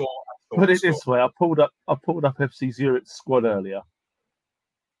and score. Put it this way: I pulled up FC Zurich's squad earlier.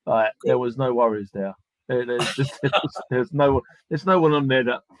 There was no worries there. There's no one on there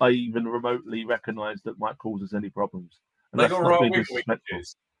that I even remotely recognise that might cause us any problems. And they got a right winger we could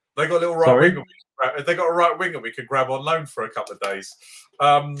use. They got a little right winger. They got a right winger we could grab on loan for a couple of days.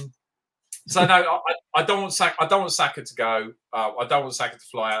 So no, I don't want Saka. I don't want Saka to go. I don't want Saka to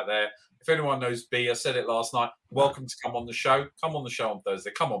fly out there. If anyone knows B, I said it last night. Welcome to come on the show. Come on the show on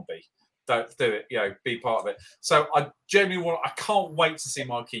Thursday. Come on, B. Don't do it. Be part of it. So I genuinely I can't wait to see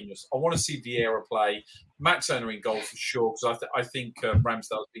Marquinhos. I want to see Vieira play. Matt Turner in goal for sure because I think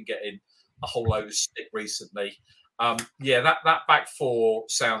Ramsdale's been getting a whole load of stick recently. That back four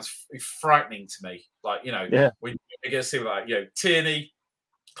sounds frightening to me. Like, we get to see like, Tierney,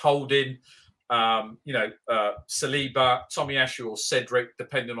 Holding, Saliba, Tomiyasu or Cedric,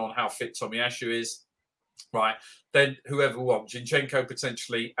 depending on how fit Tomiyasu is. Right. Then whoever wants, Zinchenko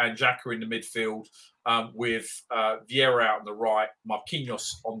potentially and Xhaka in the midfield with Vieira out on the right, Marquinhos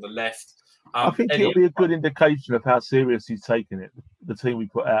on the left. I think it'll be a good indication of how serious he's taking it. The team we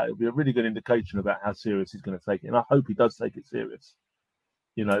put out, it'll be a really good indication about how serious he's going to take it. And I hope he does take it serious.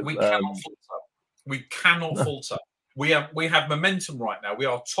 We cannot falter. We cannot falter. We have momentum right now. We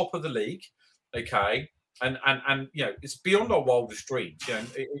are top of the league. Okay. And it's beyond our wildest dreams.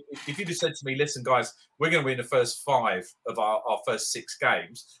 If you'd have said to me, listen, guys, we're going to win the first 5 of our first 6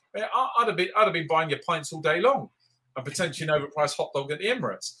 games, I'd have been buying your pints all day long and potentially an overpriced hot dog at the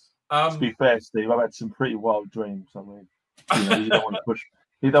Emirates. To be fair, Steve, I've had some pretty wild dreams. I mean, you don't want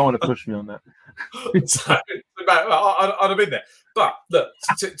to push me on that. I'd have been there. But look,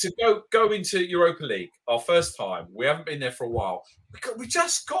 to go into Europa League, our first time, we haven't been there for a while. We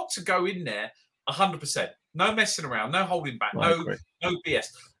just got to go in there 100%. No messing around, no holding back, no BS.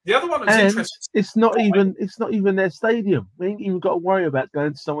 The other one that's interesting. It's not even their stadium. We ain't even got to worry about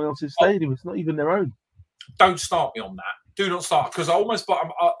going to someone else's stadium. It's not even their own. Don't start me on that. Do not start because I almost. But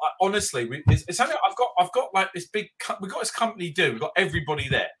honestly, it's only I've got like this big. We've got this company do. We've got everybody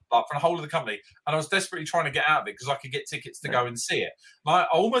there, like for the whole of the company. And I was desperately trying to get out of it because I could get tickets to go and see it. And I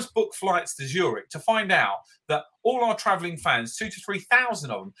almost booked flights to Zurich to find out that all our travelling fans, 2,000 to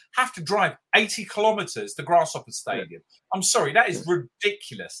 3,000 of them, have to drive 80 kilometres to Grasshopper Stadium. I'm sorry, that is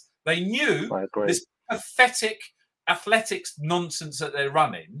ridiculous. They knew this pathetic athletics nonsense that they're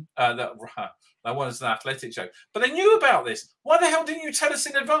running. That one is an athletic show. But they knew about this. Why the hell didn't you tell us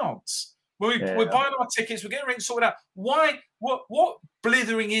in advance? We're buying our tickets. We're getting everything sorted out. Why? What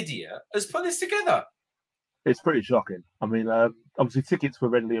blithering idiot has put this together? It's pretty shocking. I mean, obviously tickets were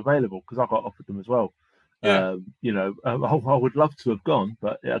readily available because I got offered them as well. Yeah. I would love to have gone,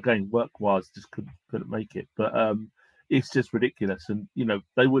 but again, work-wise, just couldn't make it. But it's just ridiculous. And,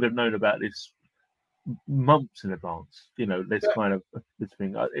 they would have known about this months in advance, this kind of this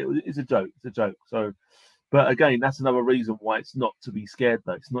thing. It's a joke. It's a joke. So, but again, that's another reason why it's not to be scared.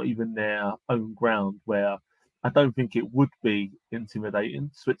 Though it's not even their own ground, where I don't think it would be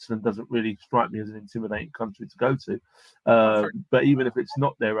intimidating. Switzerland doesn't really strike me as an intimidating country to go to. But even if it's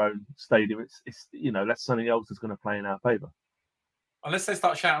not their own stadium, it's that's something else that's going to play in our favour. Unless they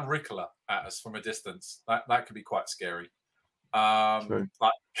start shouting Ricola at us from a distance, that could be quite scary.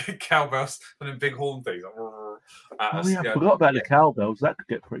 Like cowbells and then big horn things. I forgot about the cowbells. That could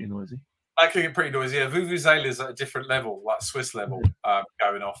get pretty noisy. That could get pretty noisy. Yeah, Vuvuzela's at a different level, like Swiss level,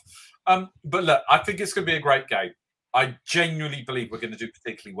 going off. But look, I think it's going to be a great game. I genuinely believe we're going to do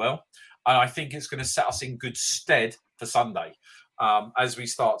particularly well. And I think it's going to set us in good stead for Sunday as we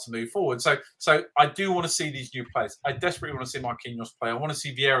start to move forward. So I do want to see these new players. I desperately want to see Marquinhos play. I want to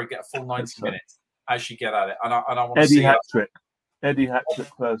see Vieira get a full 90 minutes as she get at it. And I want to see Eddie hat-trick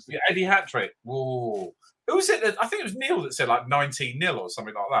first. Yeah, Eddie hat-trick. Whoa. Who was it? I think it was Neil that said like 19-0 or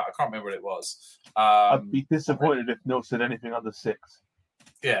something like that. I can't remember what it was. I'd be disappointed if Neil said anything under 6.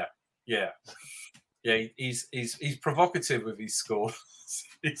 Yeah. He's provocative with his score.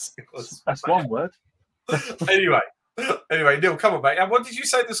 That's one word. anyway, Neil, come on, mate. And what did you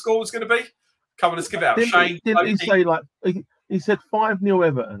say the score was going to be? Come on, let's give it out. Didn't he say like he said 5-0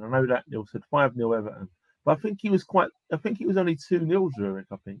 Everton? I know that Neil said 5-0 Everton, but I think he was only 2-0 Zurich.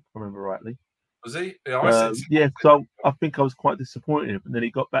 I think, if I remember rightly. Was he? Yeah, so I think I was quite disappointed, and then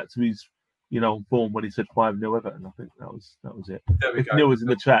he got back to his, form when he said 5-0 Everton. I think that was it. There we go. Neil was in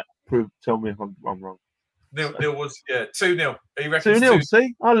the chat. Tell me if I'm wrong. Neil was 2-0. He reckons 2-0.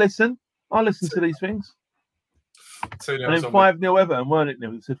 See, I listen to these things. 2-0. And then 5-0 Everton, weren't it,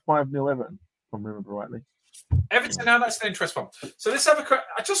 Neil? He said 5-0 Everton, if I remember rightly. Everton. Now that's an interesting one. So let's have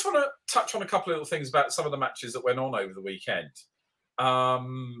I just want to touch on a couple of little things about some of the matches that went on over the weekend.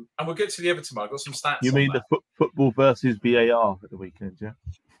 And we'll get to the Everton one. I've got some stats. You mean the football versus VAR at the weekend, yeah?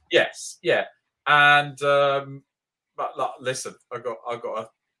 Yes, yeah. And but look, listen, I got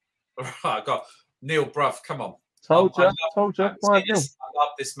Neil Bruff. Come on, told you. I love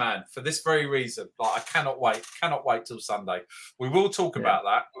this man for this very reason. Like, I cannot wait till Sunday. We will talk about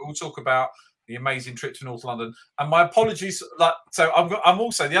that. We will talk about the amazing trip to North London. And my apologies. I'm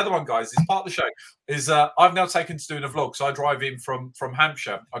also the other one, guys. Is part of the show. Is I've now taken to doing a vlog. So I drive in from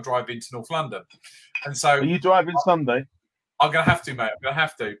Hampshire. I drive into North London, and so are you driving Sunday? I'm going to have to, mate. I'm going to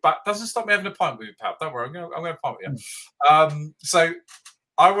have to. But doesn't stop me having a pint with you, pal. Don't worry. I'm going to pint with you. So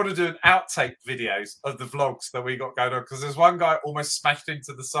I want to do an outtake videos of the vlogs that we got going on, because there's one guy almost smashed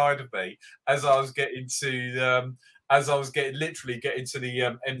into the side of me as I was getting to literally getting to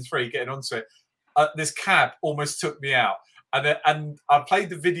the M3, getting onto it. This cab almost took me out. And I played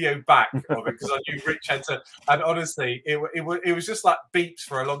the video back of it because I knew Rich had to. And honestly, it was just like beeps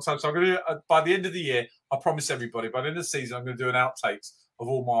for a long time. So I'm going to do, by the end of the year, I promise everybody, by the end of the season, I'm going to do an outtakes of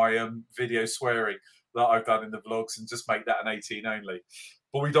all my video swearing that I've done in the vlogs and just make that an 18 only.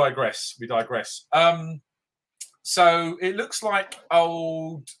 But we digress. So it looks like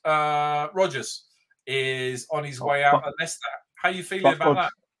old Rodgers is on his way out at Leicester. How are you feeling about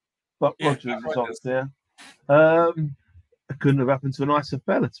that? But Rodgers is off there. It couldn't have happened to a nicer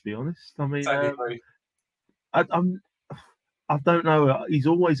fella, to be honest. I mean, I don't know. He's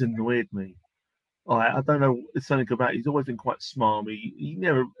always annoyed me. I don't know. It's something about. He's always been quite smarmy. He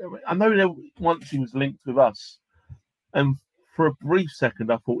never. I know once he was linked with us, and for a brief second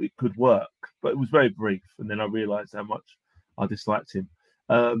I thought it could work, but it was very brief, and then I realised how much I disliked him.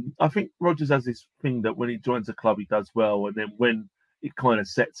 I think Rodgers has this thing that when he joins a club, he does well, and then when it kind of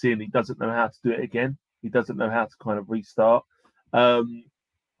sets in, he doesn't know how to do it again. He doesn't know how to kind of restart. I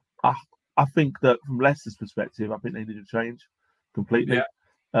think that from Leicester's perspective, I think they need to change completely. Yeah.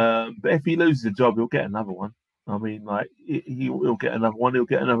 But if he loses a job, he'll get another one. I mean, like he'll get another one. He'll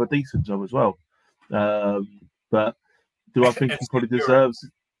get another decent job as well. But do I think he probably deserves?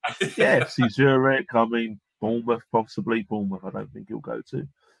 Yeah, FC Zurich. I mean, Bournemouth, possibly Bournemouth. I don't think he'll go to.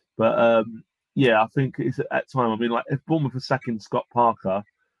 But yeah, I think it's at that time. I mean, like if Bournemouth are sacking Scott Parker,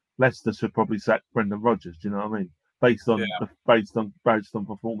 Leicester should probably sack Brendan Rodgers. Do you know what I mean? Based on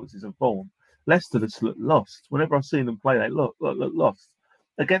performances and form, Leicester just look lost. Whenever I've seen them play, they look lost.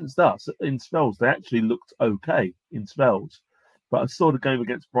 Against us in spells, they actually looked okay in spells. But I saw the game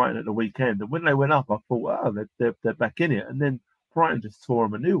against Brighton at the weekend, and when they went up, I thought, oh, they're back in it. And then Brighton just tore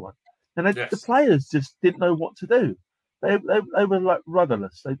them a new one, and the players just didn't know what to do. They were like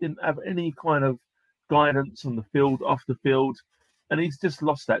rudderless. They didn't have any kind of guidance on the field, off the field. And he's just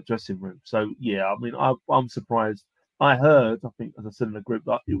lost that dressing room. So, yeah, I mean, I'm surprised. I heard, I think, as I said in the group,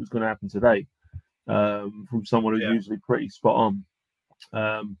 that it was going to happen today from someone who's usually pretty spot on.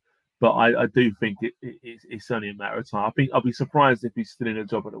 But I do think it's only a matter of time. I think I'll be surprised if he's still in a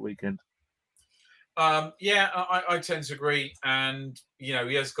job at the weekend. I tend to agree. And, he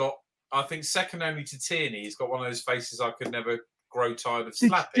has got, I think, second only to Tierney, he's got one of those faces I could never grow tired of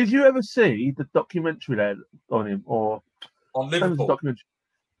slapping. Did you ever see the documentary there on him? Or on Liverpool?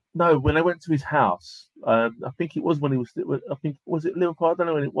 No, when they went to his house, I think it was when he was. I think was it Liverpool? I don't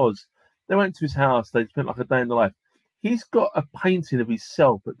know when it was. They went to his house. They spent like a day in the life. he's got a painting of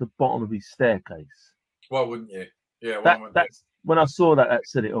himself at the bottom of his staircase. Why wouldn't you? Yeah, why wouldn't That's when I saw that. That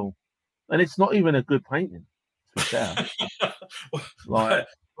said it all. And it's not even a good painting. To be fair, well,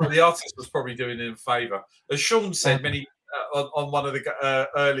 the artist was probably doing it in favour. As Sean said on one of the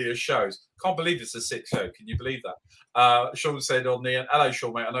earlier shows, can't believe it's a 6 show. Can you believe that? Sean said on the hello,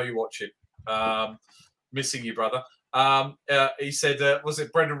 Sean, mate. I know you're watching. Missing you, brother. He said, was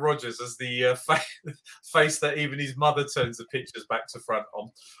it Brendan Rodgers as the face that even his mother turns the pictures back to front on,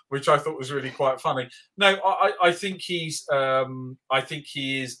 which I thought was really quite funny. No, I think he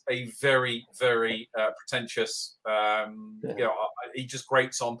is a very, very pretentious. He just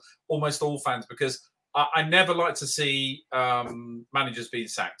grates on almost all fans because I never like to see managers being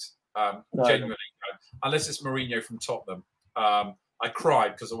sacked. Genuinely, unless it's Mourinho from Tottenham. I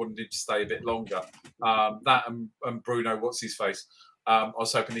cried because I wanted him to stay a bit longer. That and Bruno, what's his face? I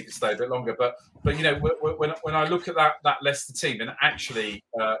was hoping he could stay a bit longer, but you know, when I look at that Leicester team, and actually,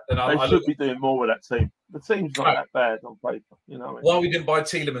 they should be doing more with that team. The team's not that bad on paper, you know. Why we didn't buy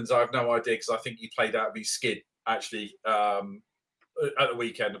Tielemans, I have no idea because I think he played out of his skin. Actually, at the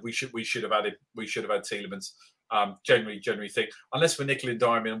weekend, we should have had him. We should have had Tielemans. Generally think unless we're nickel and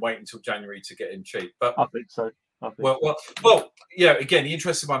diming and wait until January to get him cheap. But I think so. Well, yeah. Again, the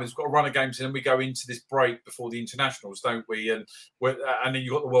interesting one is we've got a run of games, and then we go into this break before the internationals, don't we? And then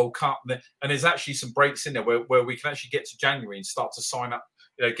you've got the World Cup, and there's actually some breaks in there where we can actually get to January and start to sign up,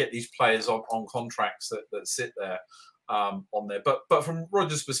 get these players on contracts that sit there on there. But from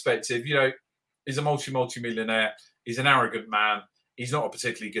Rodgers' perspective, he's a multi-millionaire. He's an arrogant man. He's not a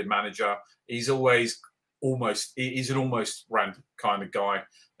particularly good manager. He's he's an almost rant kind of guy.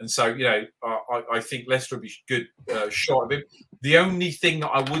 And so, I think Leicester would be good shot of him. The only thing that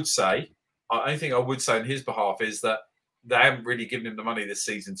I would say on his behalf is that they haven't really given him the money this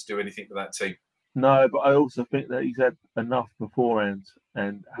season to do anything with that team. No, but I also think that he's had enough beforehand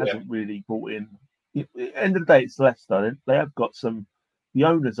and hasn't really brought in. At the end of the day, it's Leicester. They have got some. The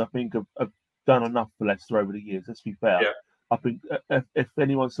owners, I think, have done enough for Leicester over the years. Let's be fair. Yeah. I think if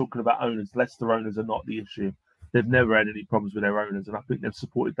anyone's talking about owners, Leicester owners are not the issue. They've never had any problems with their owners, and I think they've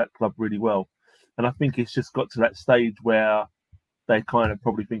supported that club really well. And I think it's just got to that stage where they kind of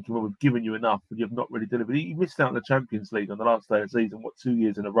probably thinking, well, we've given you enough, and you've not really delivered. He missed out on the Champions League on the last day of the season, 2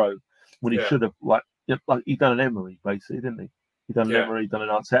 years in a row, when he should have, like he done an Emery, basically, didn't he? He done an Emery, done an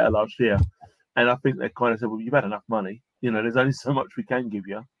Arteta last year. And I think they kind of said, well, you've had enough money. There's only so much we can give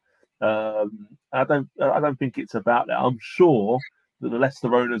you. I don't think it's about that. I'm sure that the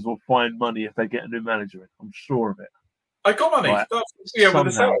Leicester owners will find money if they get a new manager in. I'm sure of it. They got money. Right.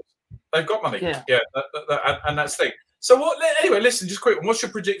 They've got money. Yeah. And that's the thing. So anyway, listen, just quick. What's your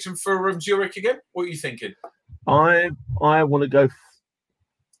prediction for Zurich again? What are you thinking? I want to go.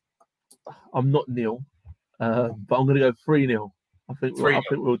 I'm not nil, but I'm going to go 3-0. I think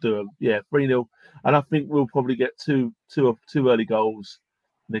we'll do it. 3-0, and I think we'll probably get two early goals,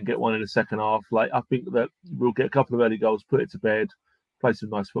 and then get one in the second half. I think that we'll get a couple of early goals, put it to bed, play some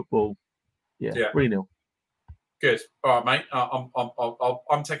nice football. 3-0. Good. All right, mate.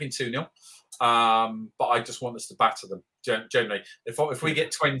 I'm taking 2-0, but I just want us to batter them. Generally, if we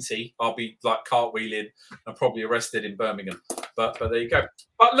get 20, I'll be like cartwheeling and probably arrested in Birmingham. But there you go.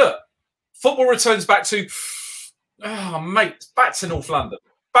 But look, football returns back to. Oh, mate, back to North London.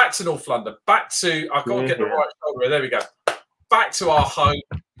 Back to I've got to get the right shoulder. There we go. Back to our home.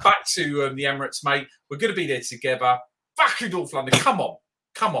 Back to the Emirates, mate. We're going to be there together. Back to North London. Come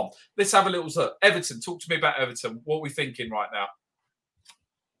on. Let's have a little look. Everton, talk to me about Everton. What are we thinking right now?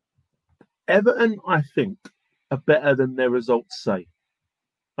 Everton, I think, are better than their results say.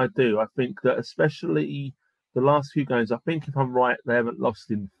 I do. I think that especially the last few games, I think if I'm right, they haven't lost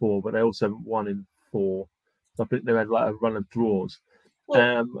in 4, but they also haven't won in 4. I think they've had a run of draws.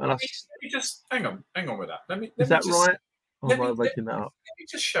 Well, let me just hang on with that. Is that right? Or am I making that up? Let me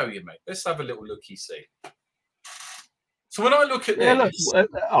just show you, mate. Let's have a little looky see. So when I look at this,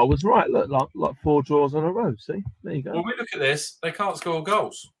 look, I was right. Look, like 4 draws on a row. See, there you go. When we look at this, they can't score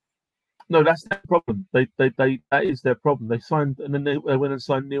goals. No, that's their problem. They that is their problem. They signed and then they went and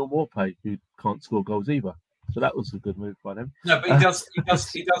signed Neil Maupay, who can't score goals either. So that was a good move by them. No, but he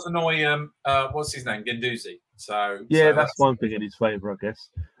does annoy what's his name, Guendouzi. So that's one thing in his favour, I guess.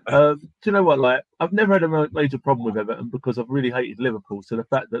 Do you know what? I've never had a major problem with Everton because I've really hated Liverpool. So the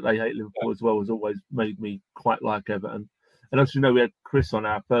fact that they hate Liverpool as well has always made me quite like Everton. And as you know, we had Chris on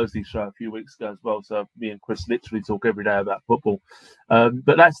our Thursday show a few weeks ago as well. So me and Chris literally talk every day about football.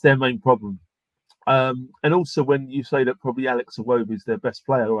 But that's their main problem. And also when you say that probably Alex Iwobi is their best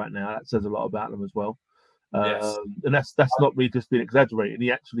player right now, that says a lot about them as well. And that's not me just being exaggerating.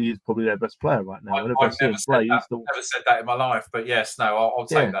 He actually is probably their best player right now. Whenever I see him play, never said that in my life, but yes, no, I'll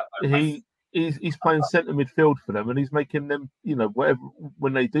take that. Though, he's playing centre midfield for them, and he's making them, whatever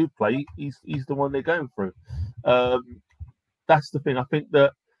when they do play, he's the one they're going through. That's the thing. I think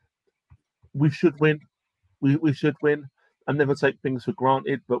that we should win. We should win and never take things for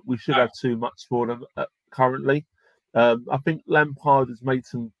granted, but we should have too much for them currently. I think Lampard has made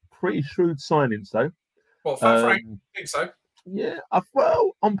some pretty shrewd signings, though. Well, Frank, I think so. Yeah,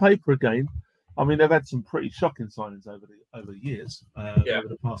 well, on paper again. I mean, they've had some pretty shocking signings over the years, over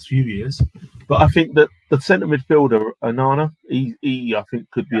the past few years. But I think that the centre midfielder, Onana, he I think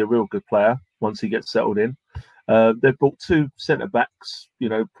could be a real good player once he gets settled in. They've brought two centre backs,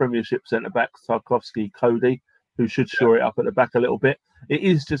 Premiership centre backs, Tarkowski, Cody, who should shore it up at the back a little bit. It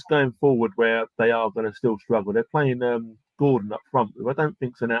is just going forward where they are going to still struggle. They're playing Gordon up front, who I don't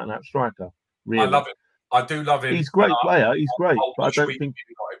think's an out-and-out striker. Really. I love it. I do love him. He's a great player. He's great, but I don't think.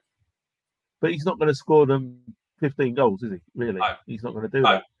 But he's not going to score them 15 goals, is he? Really, he's not going to do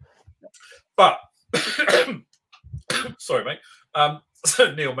that. But sorry, mate.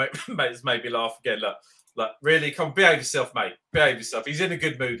 So Neil, mate, has made me laugh again. Look, really, come on, behave yourself, mate. Behave yourself. He's in a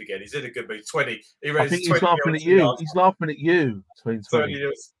good mood again. He's in a good mood. 20. I think he's laughing at you. He's laughing at you. 20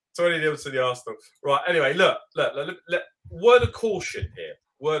 nil to the Arsenal. Right. Anyway, look. Word of caution here.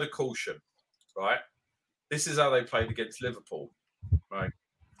 Word of caution. Right. This is how they played against Liverpool. Right.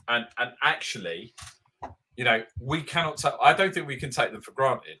 And actually, we cannot. I don't think we can take them for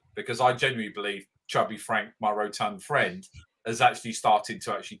granted, because I genuinely believe Chubby Frank, my rotund friend, has actually started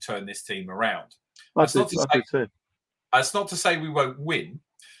to turn this team around. That's not to say we won't win,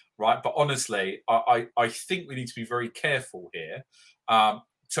 right? But honestly, I think we need to be very careful here.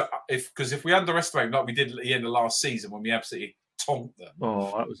 Because if we underestimate, like we did at the end of last season when we absolutely tonked them.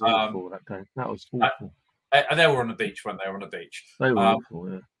 Oh, that was awful, that game. That was awful. And they were on the beach, weren't they? On the beach. They were awful,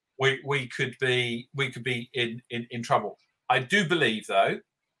 yeah. We could be in trouble. I do believe, though,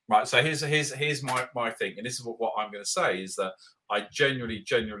 right? So here's my thing, and this is what I'm going to say is that I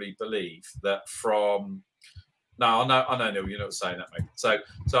genuinely believe that from now, I know, Neil, you're not saying that, mate. So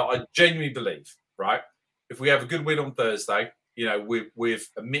I genuinely believe, right? If we have a good win on Thursday, with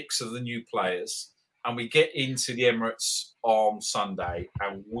a mix of the new players, and we get into the Emirates on Sunday,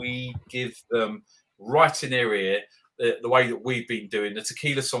 and we give them right in their ear the way that we've been doing, the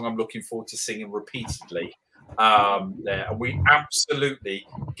tequila song I'm looking forward to singing repeatedly there, and we absolutely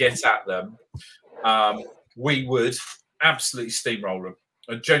get at them, we would absolutely steamroll them.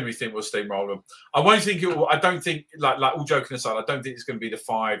 I genuinely think we'll steamroll them. I don't think, like all joking aside, I don't think it's going to be the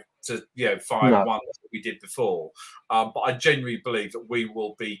 5-1 that we did before. But I genuinely believe that we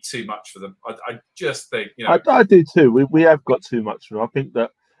will be too much for them. I just think, I do too. We have got too much for them. I think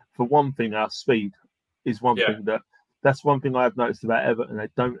that, for one thing, our speed is one thing that's one thing I've noticed about Everton. They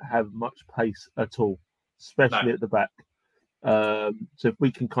don't have much pace at all, especially at the back. So if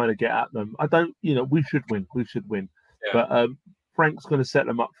we can kind of get at them, we should win. We should win. Yeah. But Frank's going to set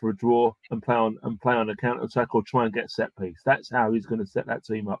them up for a draw and play on a counter attack or try and get set piece. That's how he's going to set that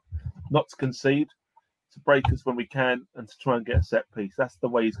team up. Not to concede, to break us when we can, and to try and get a set piece. That's the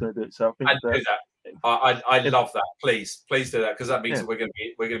way he's going to do it. So I think do that. I love that. Please do that, because that means that we're going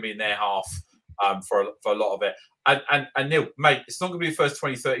to be in their half for a lot of it. And Neil, mate, it's not going to be the first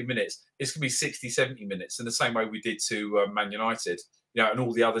 20-30 minutes. It's going to be 60-70 minutes in the same way we did to Man United, and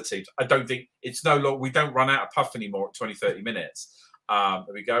all the other teams. I don't think it's no longer. We don't run out of puff anymore at 20-30 minutes. That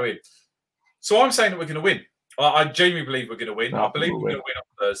we go in. So I'm saying that we're going to win. I genuinely believe we're going to win. I believe we're going to win on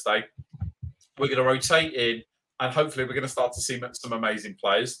Thursday. We're going to rotate in, and hopefully we're going to start to see some amazing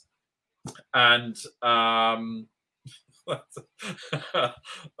players. And that's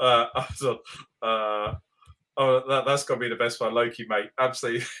got to be the best one, Loki, mate.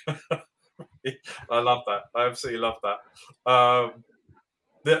 Absolutely. I love that. I absolutely love that.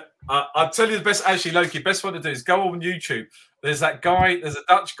 I'll tell you the best, actually, Loki, best one to do is go on YouTube. There's a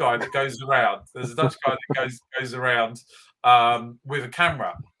Dutch guy that goes around. Goes around with a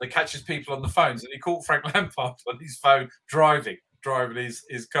camera that catches people on the phones. And he caught Frank Lampard on his phone driving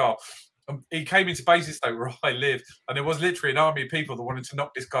his car. He came into Basingstoke, where I live, and there was literally an army of people that wanted to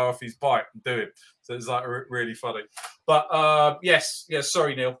knock this guy off his bike and do it. So it was like really funny. But yes,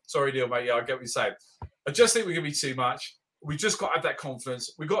 sorry, Neil, mate. Yeah, I get what you're saying. I just think we're going to be too much. We just got to have that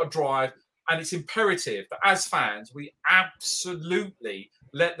confidence. We've got to drive, and it's imperative that as fans, we absolutely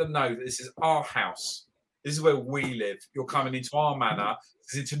let them know that this is our house. This is where we live. You're coming into our manor.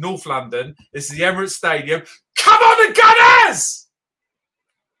 This is into North London. This is the Emirates Stadium. Come on, the Gunners!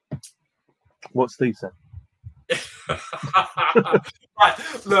 What Steve said.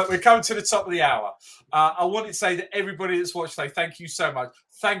 Right, look, we're coming to the top of the hour. I wanted to say that everybody that's watched today, thank you so much.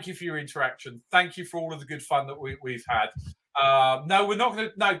 Thank you for your interaction. Thank you for all of the good fun that we've had. No, we're not going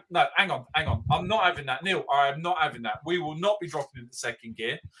to. No, hang on. I'm not having that, Neil. I am not having that. We will not be dropping into second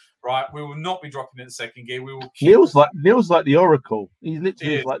gear. Right, we will not be dropping into second gear. We will. Neil's like the Oracle. He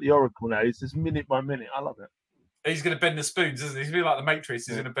literally is like the Oracle now. He's just minute by minute. I love it. He's going to bend the spoons, isn't he? He's going to be like the Matrix.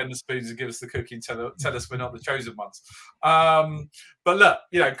 He's going to bend the spoons and give us the cookie and tell us we're not the chosen ones. But look,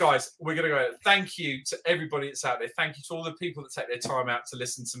 guys, we're going to go. Thank you to everybody that's out there. Thank you to all the people that take their time out to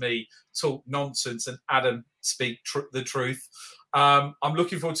listen to me talk nonsense and Adam speak the truth. I'm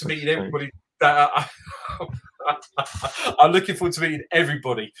looking forward to meeting everybody. I'm looking forward to meeting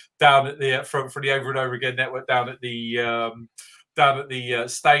everybody down at the for the Over and Over Again network down at the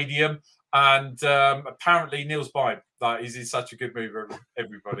stadium. And apparently Neil's buying. He's in such a good mood,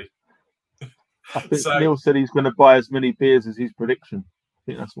 everybody. I think Neil said he's going to buy as many beers as his prediction. I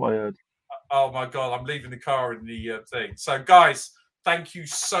think that's what I heard. Oh, my God. I'm leaving the car in the thing. So, guys, thank you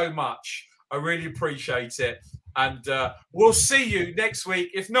so much. I really appreciate it. And we'll see you next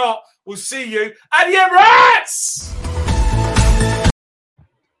week. If not, we'll see you at the Emirates!